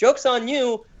like, joke's on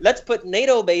you. Let's put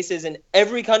NATO bases in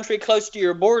every country close to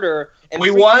your border and We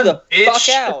freak won, you the bitch. fuck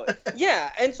out.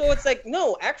 Yeah, and so it's like,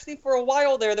 no, actually for a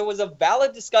while there was a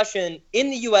valid discussion in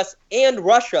the U.S. and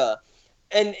Russia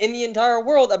and in the entire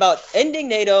world about ending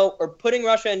NATO or putting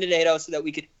Russia into NATO so that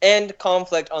we could end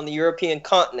conflict on the European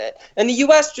continent. And the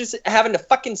U.S. just having to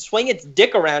fucking swing its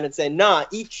dick around and say, nah,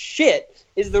 eat shit,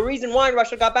 is the reason why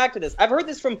Russia got back to this. I've heard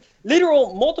this from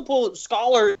literal multiple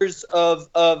scholars of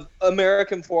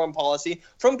American foreign policy,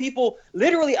 from people,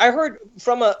 literally, I heard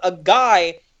from a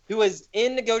guy who was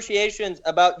in negotiations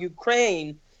about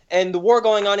Ukraine and the war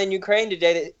going on in Ukraine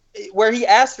today, where he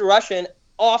asked a Russian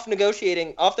off the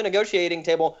negotiating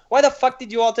table, why the fuck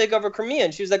did you all take over Crimea?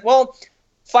 And she was like, well,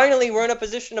 finally we're in a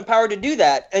position of power to do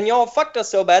that, and y'all fucked us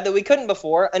so bad that we couldn't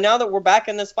before, and now that we're back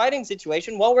in this fighting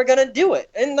situation, well, we're gonna do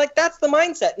it. And like, that's the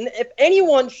mindset. And if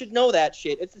anyone should know that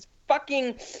shit, it's this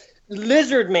fucking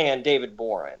lizard man, David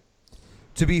Boren.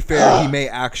 To be fair, he may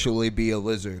actually be a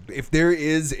lizard. If there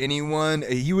is anyone,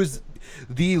 he was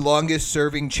the longest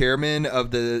serving chairman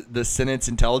of the Senate's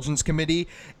Intelligence Committee,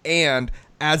 and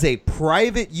as a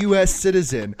private U.S.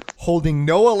 citizen holding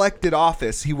no elected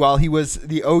office, while he was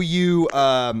the OU,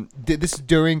 did this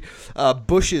during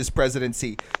Bush's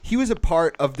presidency, he was a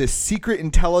part of the Secret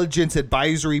Intelligence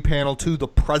Advisory Panel to the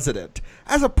president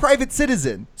as a private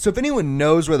citizen. So if anyone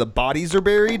knows where the bodies are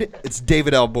buried, it's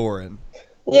David L. Boren.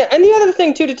 Yeah, and the other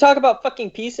thing, too, to talk about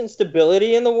fucking peace and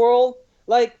stability in the world,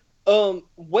 like,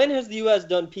 when has the U.S.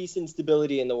 done peace and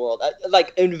stability in the world?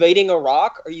 Like, invading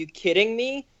Iraq? Are you kidding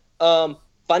me?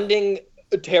 Funding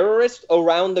terrorists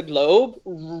around the globe?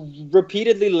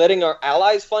 Repeatedly letting our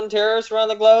allies fund terrorists around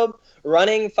the globe?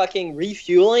 Running fucking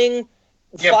refueling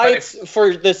fights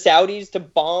for the Saudis to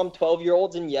bomb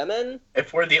 12-year-olds in Yemen?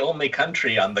 If we're the only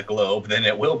country on the globe, then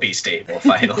it will be stable,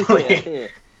 finally. Yeah.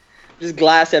 Just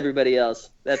glass everybody else.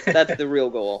 That's the real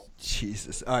goal.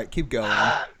 Jesus. All right, keep going.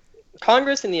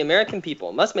 Congress and the American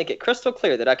people must make it crystal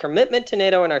clear that our commitment to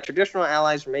NATO and our traditional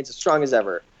allies remains as strong as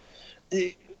ever.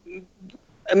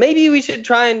 Maybe we should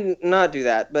try and not do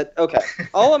that, but okay.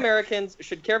 All Americans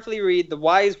should carefully read the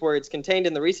wise words contained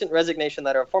in the recent resignation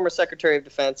letter of former Secretary of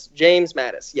Defense James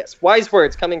Mattis. Yes, wise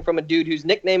words coming from a dude whose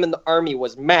nickname in the Army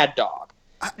was Mad Dog.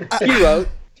 He wrote,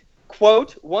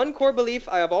 quote, "One core belief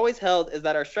I have always held is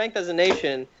that our strength as a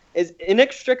nation is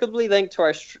inextricably linked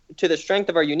to the strength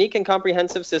of our unique and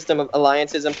comprehensive system of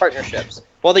alliances and partnerships.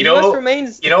 While the U.S.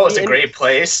 remains..." You know what's a great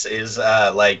place is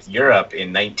like Europe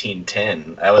in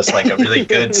 1910. That was like a really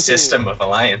good system of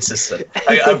alliances.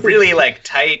 A really like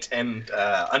tight and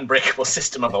unbreakable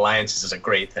system of alliances is a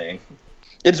great thing.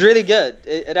 It's really good.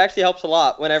 It actually helps a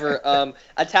lot whenever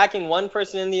attacking one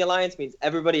person in the alliance means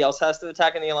everybody else has to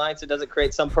attack in the alliance. It doesn't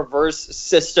create some perverse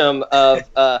system of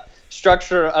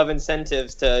structure of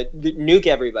incentives to nuke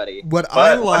everybody. But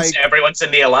once everyone's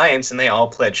in the alliance and they all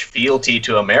pledge fealty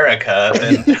to America,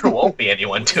 then there won't be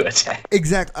anyone to attack.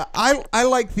 Exactly. I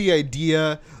like the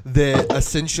idea that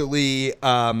essentially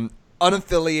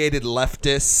unaffiliated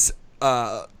leftist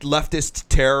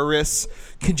terrorists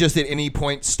can just at any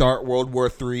point start World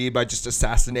War III by just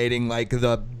assassinating like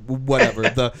the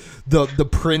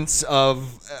prince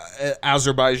of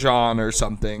Azerbaijan or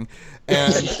something,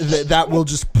 and that will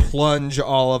just plunge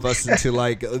all of us into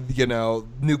like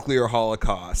nuclear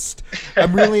holocaust.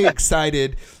 I'm really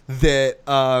excited that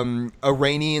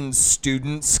Iranian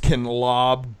students can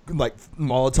lob like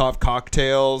Molotov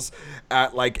cocktails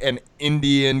at like an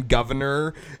Indian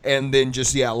governor and then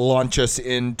just launch us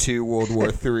into World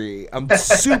War III. I'm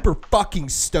super fucking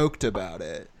stoked about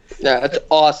it. Yeah, that's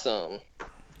awesome.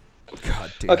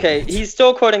 God damn. Okay, it. he's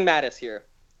still quoting Mattis here.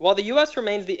 While the U.S.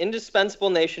 remains the indispensable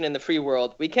nation in the free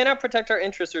world, we cannot protect our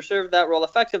interests or serve that role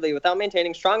effectively without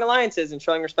maintaining strong alliances and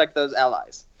showing respect to those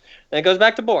allies. And it goes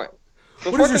back to boring.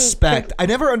 What is respect? I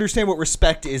never understand what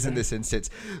respect is in this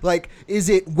instance. Like, is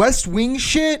it West Wing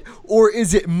shit or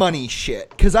is it money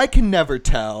shit? Because I can never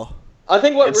tell. I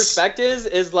think what respect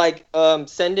is like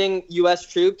sending U.S.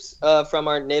 troops from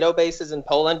our NATO bases in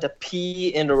Poland to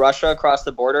pee into Russia across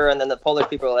the border, and then the Polish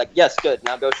people are like, yes, good,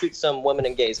 now go shoot some women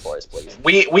and gays for us, please.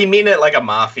 We mean it like a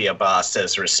mafia boss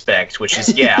says respect, which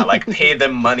is, like pay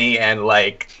them money and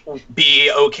like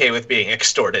be okay with being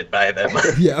extorted by them.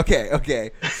 Yeah,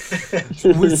 okay.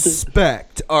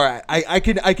 Respect. All right,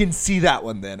 I can see that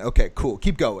one then. Okay, cool.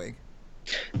 Keep going.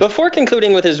 Before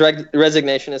concluding with his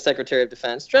resignation as Secretary of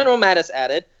Defense, General Mattis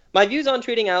added, "My views on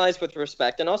treating allies with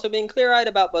respect and also being clear-eyed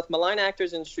about both malign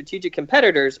actors and strategic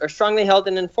competitors are strongly held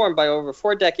and informed by over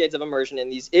 4 decades of immersion in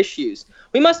these issues.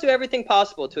 We must do everything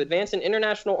possible to advance an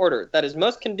international order that is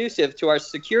most conducive to our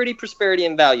security, prosperity,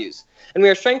 and values, and we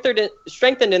are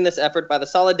strengthened in this effort by the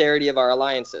solidarity of our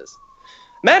alliances."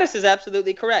 Mattis is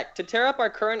absolutely correct. To tear up our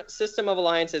current system of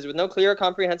alliances with no clear,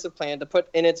 comprehensive plan to put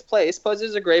in its place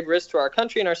poses a grave risk to our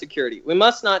country and our security. We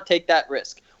must not take that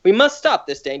risk. We must stop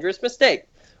this dangerous mistake.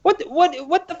 What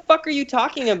the fuck are you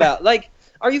talking about? Like,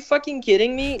 are you fucking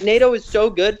kidding me? NATO is so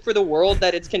good for the world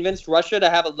that it's convinced Russia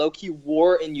to have a low-key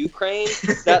war in Ukraine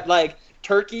that, like,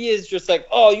 Turkey is just like,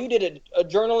 oh, you did a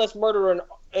journalist murder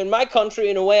in my country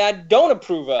in a way I don't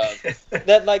approve of.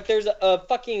 That, like, there's a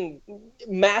fucking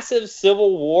massive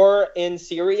civil war in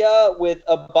Syria with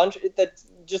a bunch that's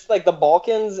just like the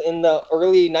Balkans in the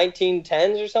early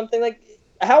 1910s or something. Like,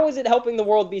 how is it helping the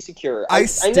world be secure? I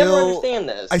never understand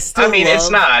this. It's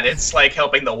not. It's like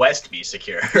helping the West be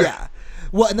secure. Yeah.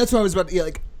 Well, and that's what I was about to,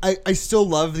 like, I still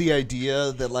love the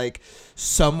idea that, like,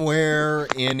 somewhere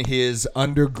in his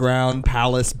underground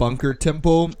palace bunker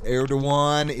temple,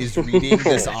 Erdogan is reading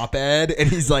this op-ed, and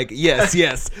he's like,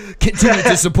 yes, continue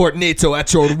to support NATO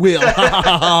at your will.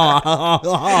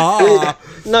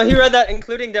 No, he read that,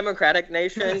 including democratic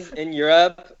nations in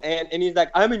Europe, and he's like,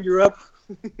 I'm in Europe.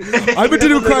 I'm a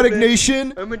democratic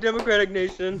nation. I'm a democratic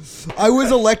nation. I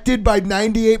was elected by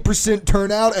 98%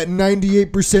 turnout and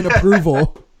 98%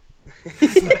 approval.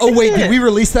 Oh, wait, did we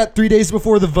release that 3 days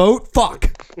before the vote? Fuck.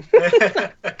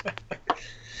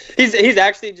 He's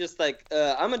actually just like,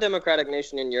 I'm a democratic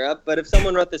nation in Europe, but if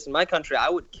someone wrote this in my country, I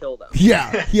would kill them.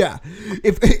 Yeah.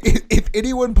 If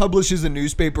anyone publishes a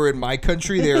newspaper in my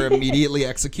country, they're immediately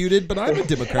executed, but I'm a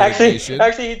democratic nation.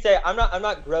 Actually, he'd say, I'm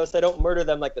not gross. I don't murder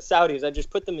them like the Saudis. I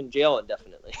just put them in jail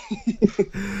indefinitely.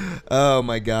 Oh,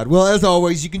 my God. Well, as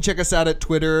always, you can check us out at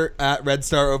Twitter at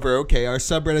RedStarOverOK. Our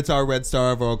subreddits are Red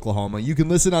Star Over Oklahoma. You can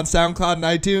listen on SoundCloud and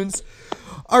iTunes.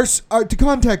 To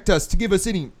contact us, to give us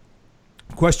any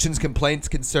questions, complaints,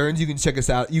 concerns, you can check us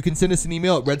out. You can send us an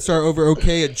email at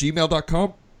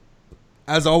redstaroverok@gmail.com.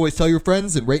 As always, tell your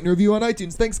friends and rate and review on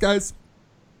iTunes. Thanks, guys.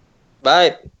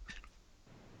 Bye.